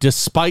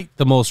 despite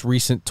the most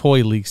recent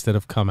toy leaks that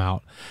have come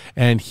out.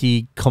 And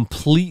he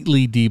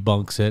completely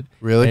debunks it.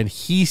 Really? And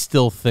he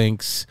still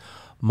thinks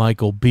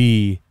Michael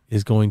B.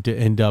 is going to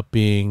end up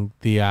being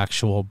the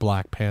actual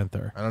Black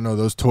Panther. I don't know.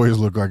 Those toys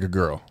look like a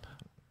girl.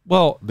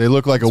 Well, they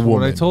look like a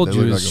woman. What I told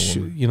you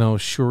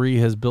is, Shuri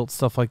has built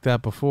stuff like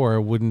that before.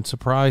 It wouldn't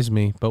surprise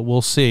me, but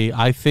we'll see.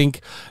 I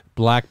think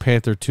Black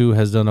Panther 2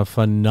 has done a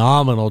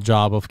phenomenal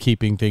job of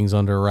keeping things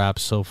under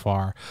wraps so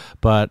far.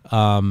 But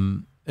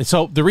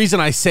so the reason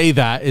I say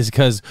that is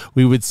because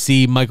we would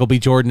see Michael B.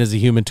 Jordan as a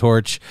Human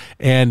Torch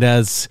and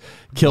as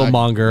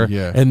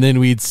Killmonger, and then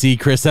we'd see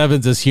Chris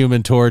Evans as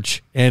Human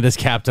Torch and as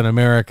Captain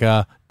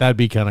America. That'd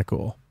be kind of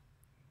cool.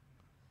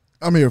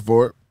 I'm here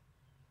for it.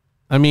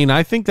 I mean,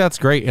 I think that's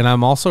great, and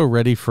I'm also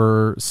ready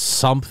for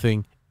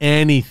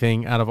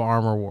anything out of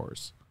Armor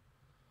Wars.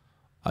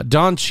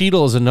 Don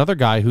Cheadle is another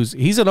guy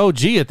he's an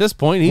OG at this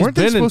point. Weren't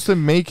they supposed to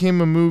make him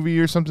a movie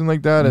or something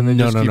like that? And then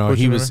no.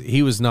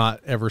 He was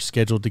not ever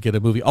scheduled to get a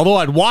movie. Although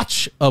I'd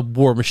watch a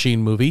War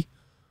Machine movie.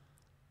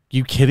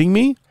 You kidding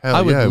me?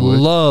 I would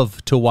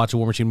love to watch a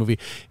War Machine movie.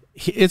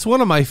 It's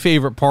one of my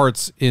favorite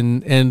parts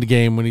in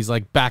Endgame when he's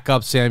like, back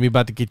up, Sam, you're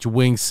about to get your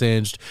wings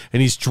singed.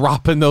 And he's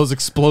dropping those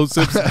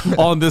explosives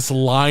on this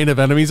line of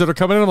enemies that are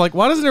coming in. I'm like,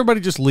 why doesn't everybody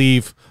just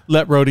leave?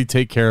 Let Rhodey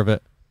take care of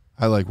it.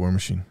 I like War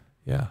Machine.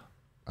 Yeah.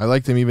 I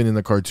liked him even in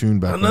the cartoon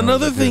back then.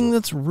 Another thing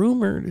that's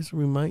rumored is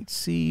we might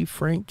see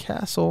Frank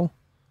Castle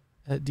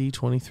at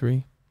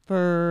D23.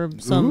 For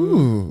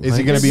some... Is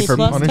it going to be for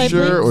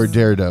Punisher or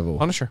Daredevil?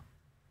 Punisher.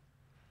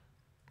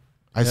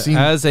 As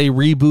a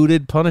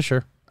rebooted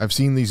Punisher. I've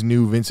seen these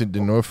new Vincent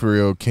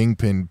D'Onofrio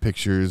Kingpin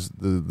pictures,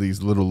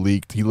 these little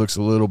leaked. He looks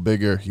a little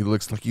bigger. He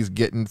looks like he's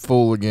getting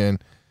full again.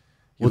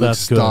 He looks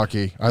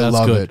stocky. I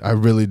love it. I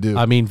really do.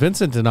 I mean,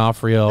 Vincent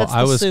D'Onofrio,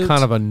 I was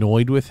kind of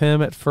annoyed with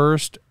him at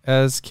first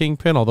as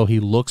Kingpin, although he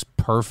looks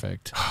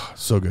perfect.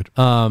 So good.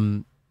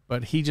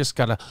 But he just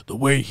got the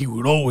way he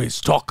would always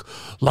talk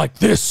like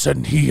this,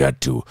 and he had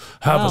to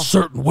have a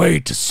certain way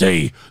to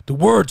say the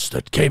words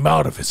that came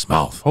out of his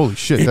mouth. Holy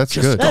shit, that's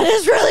good. That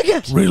is really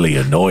good. Really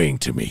annoying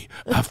to me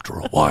after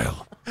a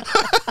while.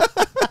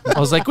 I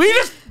was like, will you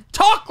just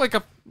talk like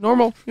a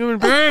normal human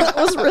being? That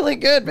was really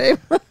good, babe.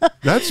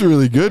 That's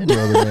really good,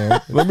 brother,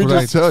 man. Let me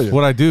just tell you.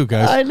 What I do,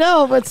 guys. I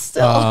know, but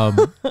still.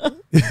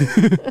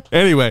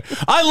 Anyway,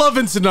 I love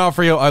Vincent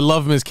D'Onofrio. I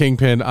love him as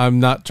Kingpin. I'm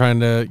not trying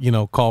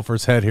to, call for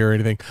his head here or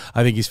anything.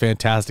 I think he's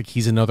fantastic.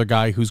 He's another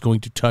guy who's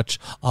going to touch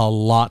a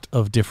lot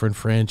of different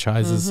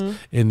franchises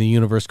in the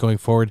universe going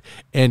forward.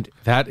 And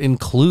that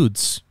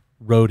includes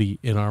Rhodey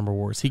in Armor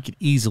Wars. He could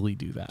easily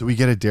do that. Do we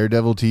get a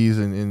Daredevil tease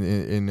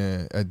in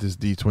at this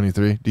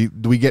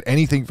D23? Do we get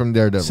anything from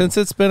Daredevil? Since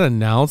it's been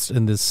announced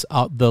in this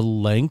the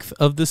length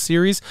of the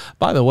series,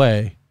 by the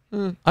way,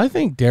 I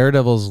think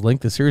Daredevil's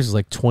length of series is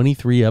like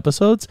 23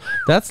 episodes.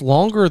 That's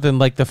longer than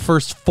like the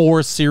first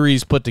 4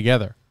 series put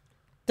together.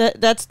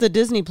 That's the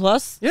Disney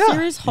Plus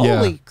series?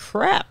 Holy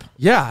crap.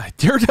 Yeah,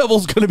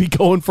 Daredevil's going to be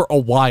going for a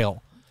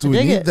while. Do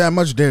we need that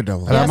much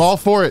Daredevil? And I'm all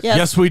for it.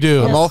 Yes, we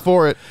do. I'm all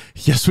for it.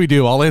 Yes, we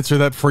do. I'll answer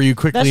that for you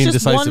quickly and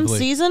decisively. That's just one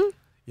season?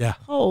 Yeah.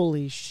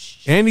 Holy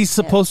shit. And he's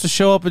supposed to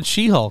show up in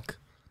She-Hulk.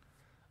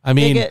 I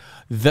mean,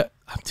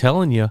 I'm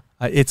telling you,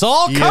 it's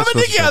all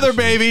coming together,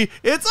 baby.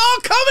 It's all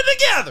coming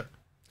together.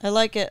 I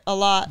like it a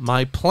lot.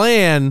 My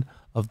plan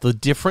of the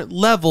different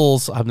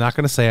levels, I'm not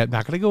going to say it. I'm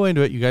not going to go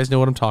into it. You guys know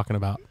what I'm talking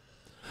about.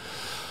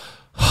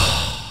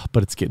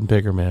 But it's getting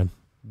bigger, man.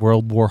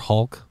 World War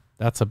Hulk.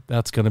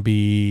 That's going to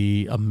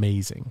be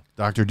amazing.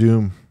 Doctor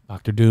Doom.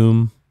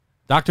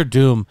 That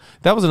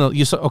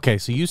was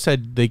so you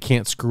said they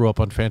can't screw up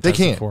on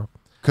Fantastic Four.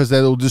 Because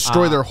that'll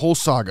destroy their whole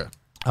saga.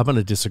 I'm going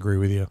to disagree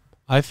with you.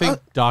 I think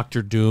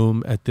Doctor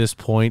Doom at this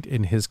point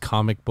in his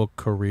comic book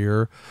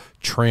career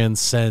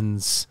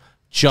transcends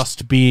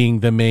just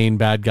being the main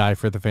bad guy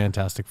for the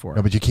Fantastic Four.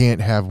 No, but you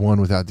can't have one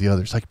without the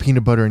other. It's like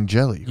peanut butter and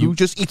jelly. Who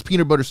just eats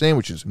peanut butter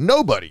sandwiches?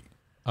 Nobody.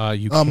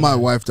 My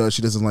wife does.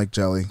 She doesn't like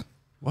jelly.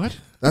 What?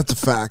 That's a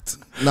fact.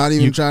 Not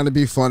even trying to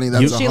be funny.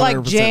 That's she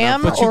like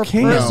jam or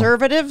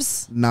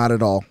preservatives? Not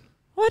at all.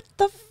 What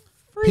the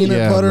freak?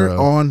 Peanut butter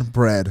on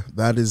bread.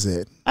 That is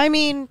it. I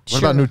mean, what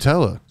about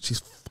Nutella?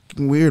 She's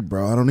fucking weird,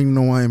 bro. I don't even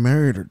know why I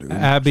married her, dude.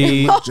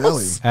 Abby,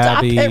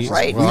 Abby,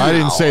 Well, I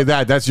didn't say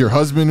that. That's your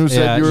husband who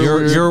said you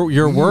were weird.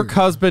 Your work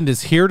husband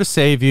is here to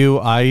save you.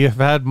 I have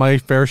had my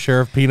fair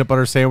share of peanut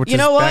butter sandwiches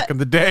back in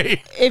the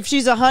day. If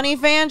she's a honey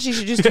fan, she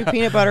should just do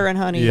peanut butter and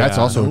honey. Yeah. That's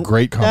also a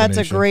great combination.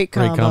 That's a great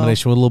combo. Great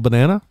combination with a little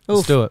banana.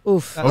 Let's do it.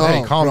 Oof.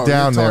 Okay, calm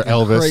down there,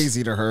 Elvis.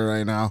 Crazy to her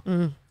right now.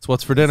 It's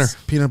what's for dinner. It's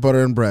peanut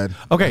butter and bread.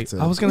 Okay,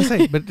 I was going to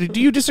say, but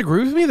do you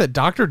disagree with me that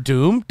Dr.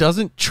 Doom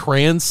doesn't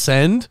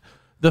transcend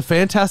the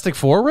Fantastic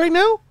Four right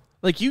now?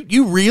 Like,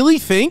 you really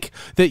think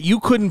that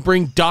you couldn't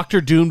bring Dr.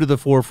 Doom to the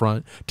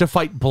forefront to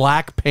fight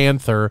Black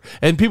Panther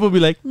and people would be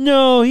like,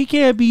 no, he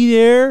can't be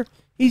there.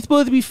 He's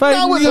supposed to be fighting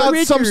Not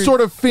without some sort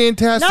of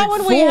Fantastic Four. Not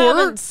when we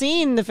haven't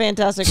seen the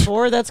Fantastic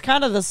Four. That's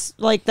kind of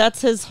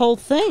that's his whole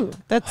thing.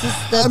 That's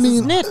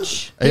his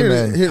niche.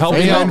 Amen. Help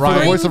me out,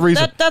 Ryan. Voice of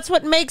reason. That's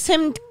what makes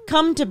him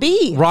come to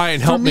be. Ryan,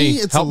 help me.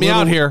 Help me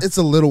out here. It's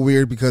a little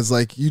weird because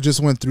like you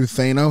just went through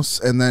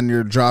Thanos and then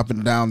you're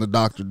dropping down to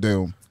Dr.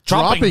 Doom.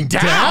 Dropping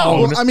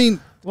down? Well, I mean,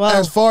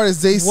 as far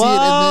as they see it in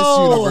this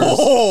universe.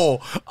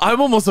 Oh,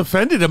 I'm almost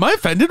offended. Am I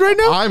offended right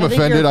now? I'm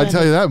offended. I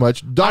tell you that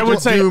much. Dr.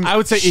 Doom I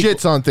would say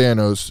shits on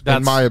Thanos,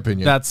 in my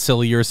opinion. That's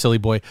silly. You're a silly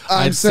boy.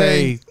 I'd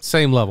say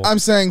same level. I'm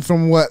saying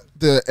from what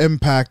the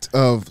impact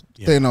of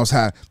Thanos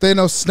had.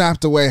 Thanos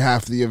snapped away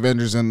half the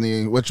Avengers and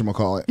the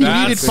whatchamacallit. He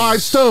needed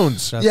 5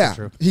 stones. That's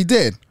true. He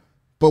did.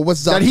 But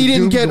what's that? He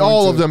didn't get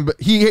all of them, but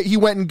he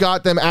went and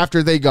got them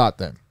after they got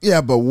them.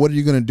 Yeah, but what are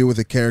you going to do with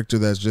a character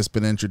that's just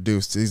been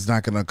introduced? He's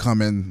not going to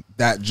come in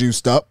that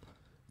juiced up.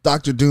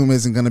 Dr. Doom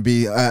isn't going to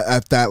be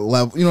at that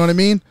level. You know what I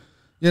mean?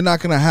 You're not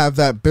going to have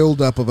that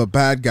buildup of a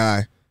bad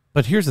guy.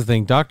 But here's the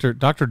thing. Dr.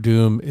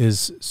 Doom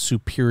is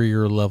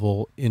superior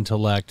level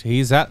intellect.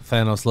 He's at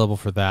Thanos level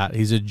for that.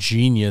 He's a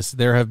genius.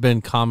 There have been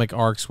comic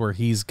arcs where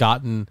he's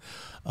gotten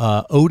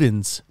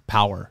Odin's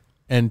power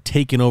and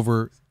taken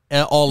over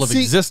all of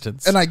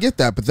existence. And I get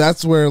that, but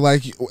that's where,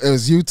 like,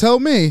 as you tell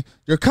me,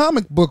 your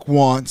comic book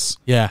wants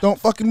don't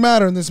fucking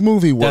matter in this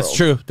movie world. That's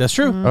true. That's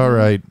true. All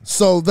right.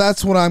 So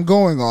that's what I'm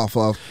going off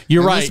of.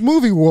 You're right. In this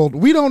movie world,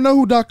 we don't know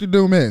who Dr.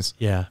 Doom is.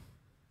 Yeah.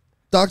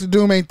 Dr.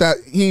 Doom ain't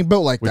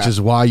built like that. Which is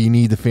why you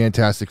need the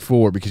Fantastic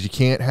Four, because you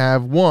can't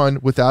have one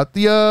without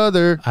the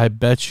other. I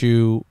bet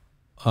you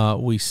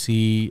we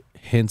see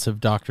hints of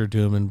Dr.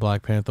 Doom in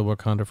Black Panther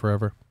Wakanda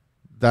Forever.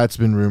 That's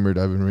been rumored.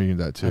 I've been reading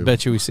that too. I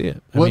bet you we see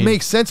it. Well, it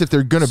makes sense if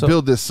they're going to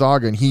build this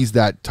saga and he's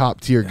that top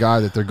tier guy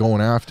that they're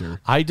going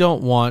after. I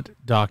don't want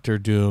Dr.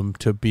 Doom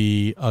to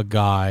be a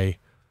guy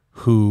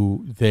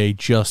who they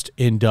just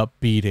end up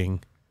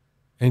beating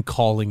and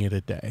calling it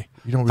a day.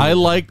 You don't really I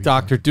like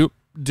Dr.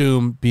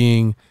 Doom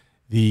being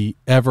the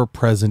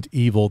ever-present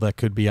evil that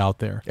could be out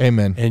there.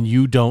 Amen. And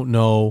you don't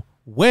know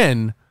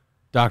when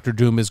Dr.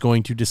 Doom is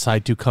going to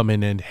decide to come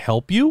in and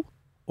help you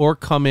or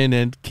come in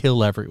and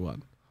kill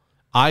everyone.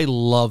 I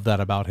love that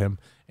about him,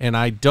 and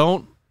I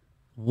don't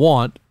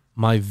want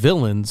my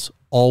villains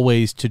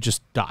always to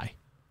just die.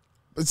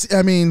 But see,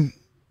 I mean,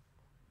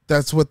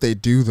 that's what they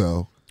do,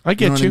 though. I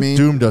get you. I mean?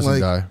 Doom doesn't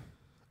die.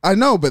 I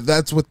know, but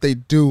that's what they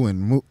do.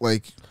 And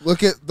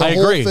look at the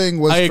whole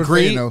thing was for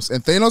Thanos,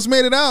 and Thanos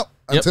made it out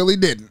until he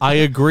didn't. I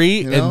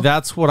agree, and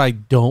that's what I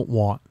don't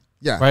want.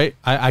 Yeah. Right?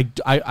 I'm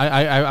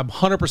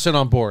 100%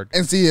 on board.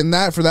 And see, and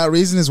that for that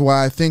reason is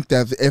why I think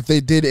that if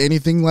they did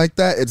anything like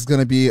that, it's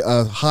going to be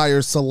a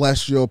higher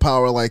celestial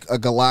power like a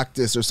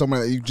Galactus or someone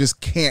that you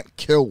just can't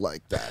kill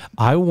like that.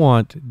 I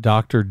want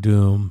Dr.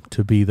 Doom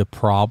to be the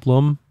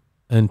problem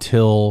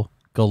until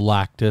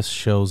Galactus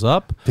shows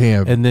up.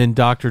 Damn. And then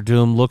Dr.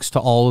 Doom looks to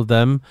all of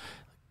them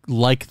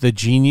like the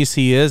genius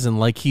he is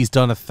and like he's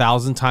done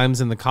 1,000 times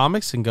in the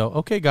comics and go,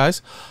 okay,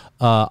 guys,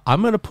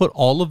 I'm going to put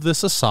all of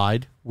this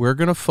aside. We're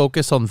going to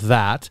focus on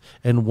that.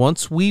 And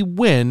once we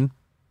win,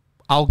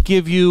 I'll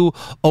give you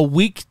a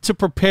week to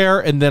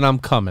prepare and then I'm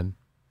coming.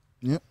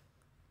 Yep.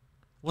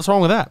 What's wrong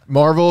with that?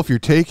 Marvel, if you're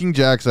taking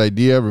Jack's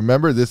idea,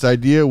 remember this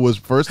idea was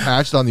first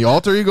hatched on the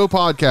Alter Ego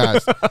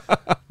podcast.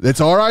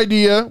 It's our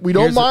idea. We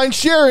don't mind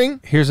sharing.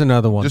 Here's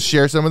another one. Just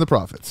share some of the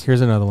profits.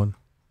 Here's another one.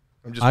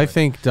 I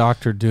think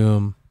Dr.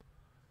 Doom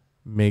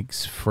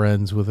makes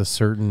friends with a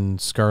certain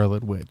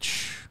Scarlet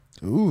Witch.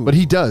 Ooh. But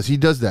he does. He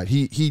does that.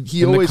 He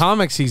in always, the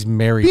comics he's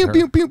married pew, her.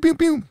 pew, pew, pew,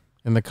 pew.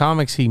 In the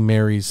comics he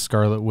marries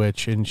Scarlet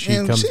Witch and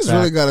she's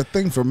really got a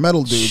thing for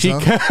metal dudes,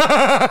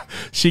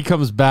 she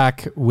comes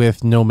back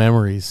with no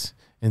memories,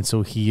 and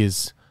so he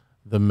is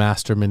the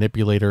master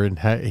manipulator, and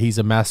he's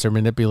a master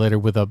manipulator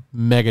with a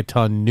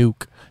megaton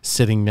nuke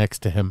sitting next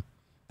to him.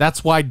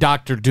 That's why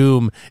Dr.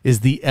 Doom is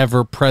the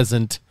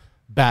ever-present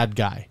bad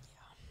guy.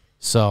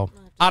 So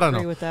I don't know.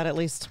 Agree with that at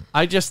least.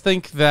 I just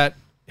think that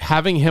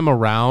having him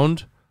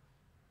around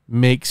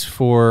makes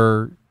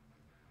for,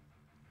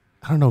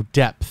 I don't know,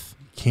 depth.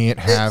 Can't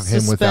have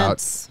him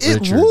without it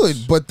Richards.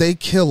 would, but they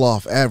kill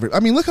off average. I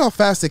mean, look how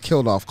fast they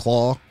killed off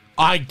Claw.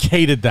 I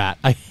hated that.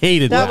 I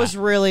hated that. That was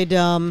really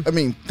dumb. I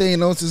mean,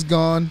 Thanos is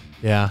gone.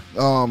 Yeah.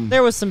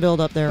 There was some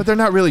build up there. But they're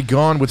not really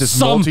gone with this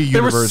multi-universe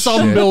There was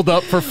some shit. build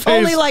up for phase.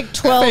 Only like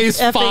 12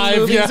 effing 5,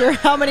 movies or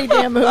how many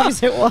damn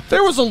movies it was.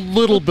 There was a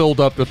little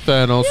build up to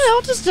Thanos.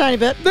 Just a tiny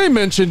bit. They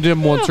mentioned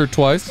him once or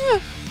twice. Yeah.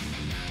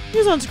 He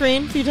was on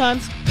screen a few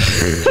times.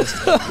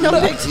 No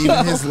big deal.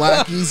 Even his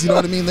lackeys, you know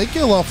what I mean? They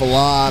kill off a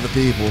lot of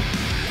people.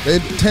 They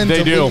tend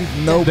to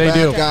leave no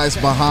bad guys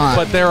behind.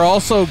 But they're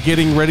also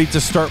getting ready to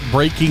start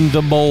breaking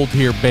the mold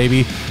here,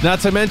 baby.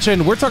 Not to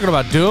mention, we're talking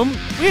about Doom.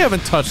 We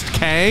haven't touched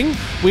Kang.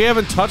 We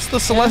haven't touched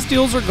the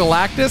Celestials or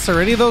Galactus or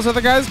any of those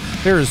other guys.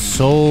 There is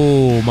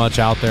so much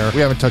out there.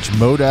 We haven't touched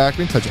MODOK.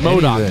 We didn't touch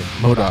anything.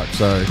 MODOK,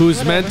 sorry.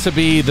 Who's meant to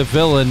be the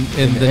villain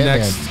in the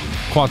next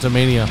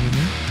Quantumania,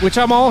 which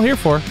I'm all here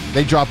for.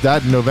 They dropped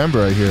that in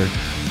November, I hear.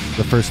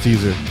 The first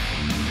teaser.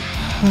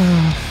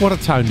 What a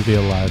time to be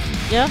alive.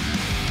 Yeah.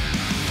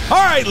 All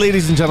right,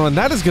 ladies and gentlemen,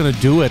 that is going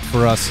to do it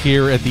for us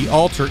here at the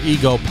Alter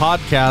Ego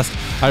Podcast.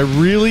 I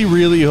really,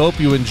 really hope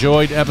you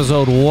enjoyed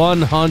episode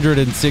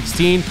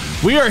 116.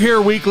 We are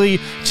here weekly.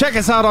 Check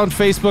us out on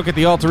Facebook at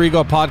the Alter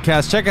Ego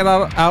Podcast. Check it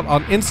out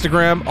on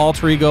Instagram,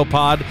 Alter Ego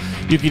Pod.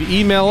 You can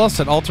email us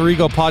at Alter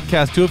Ego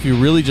Podcast too if you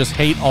really just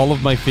hate all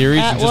of my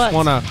theories and just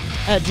want to.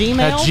 At Gmail?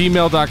 At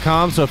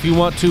gmail.com. So if you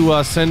want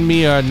to send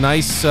me a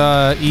nice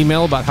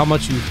email about how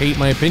much you hate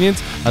my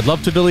opinions, I'd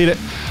love to delete it.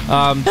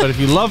 But if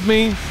you love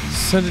me,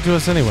 send it to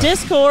us anyway.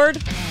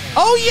 Discord.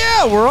 Oh,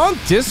 yeah, we're on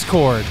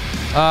Discord.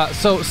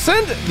 So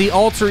send the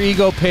Alter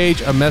Ego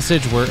page a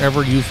message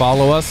wherever you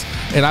follow us,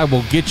 and I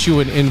will get you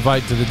an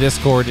invite to the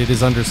Discord. It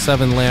is under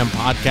 7 Lamb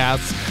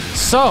Podcasts.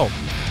 So,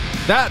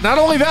 not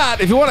only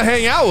that, if you want to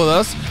hang out with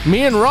us,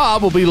 me and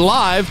Rob will be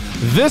live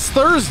this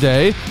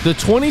Thursday, the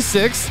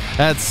 26th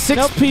at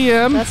 6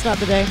 p.m. That's not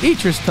the day.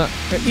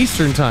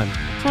 Eastern time.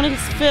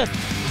 25th.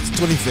 It's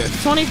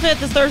 25th.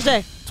 25th is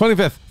Thursday.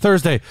 25th,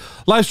 Thursday.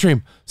 Live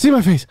stream. See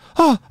my face.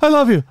 Oh, I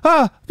love you.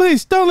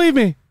 Please, don't leave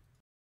me.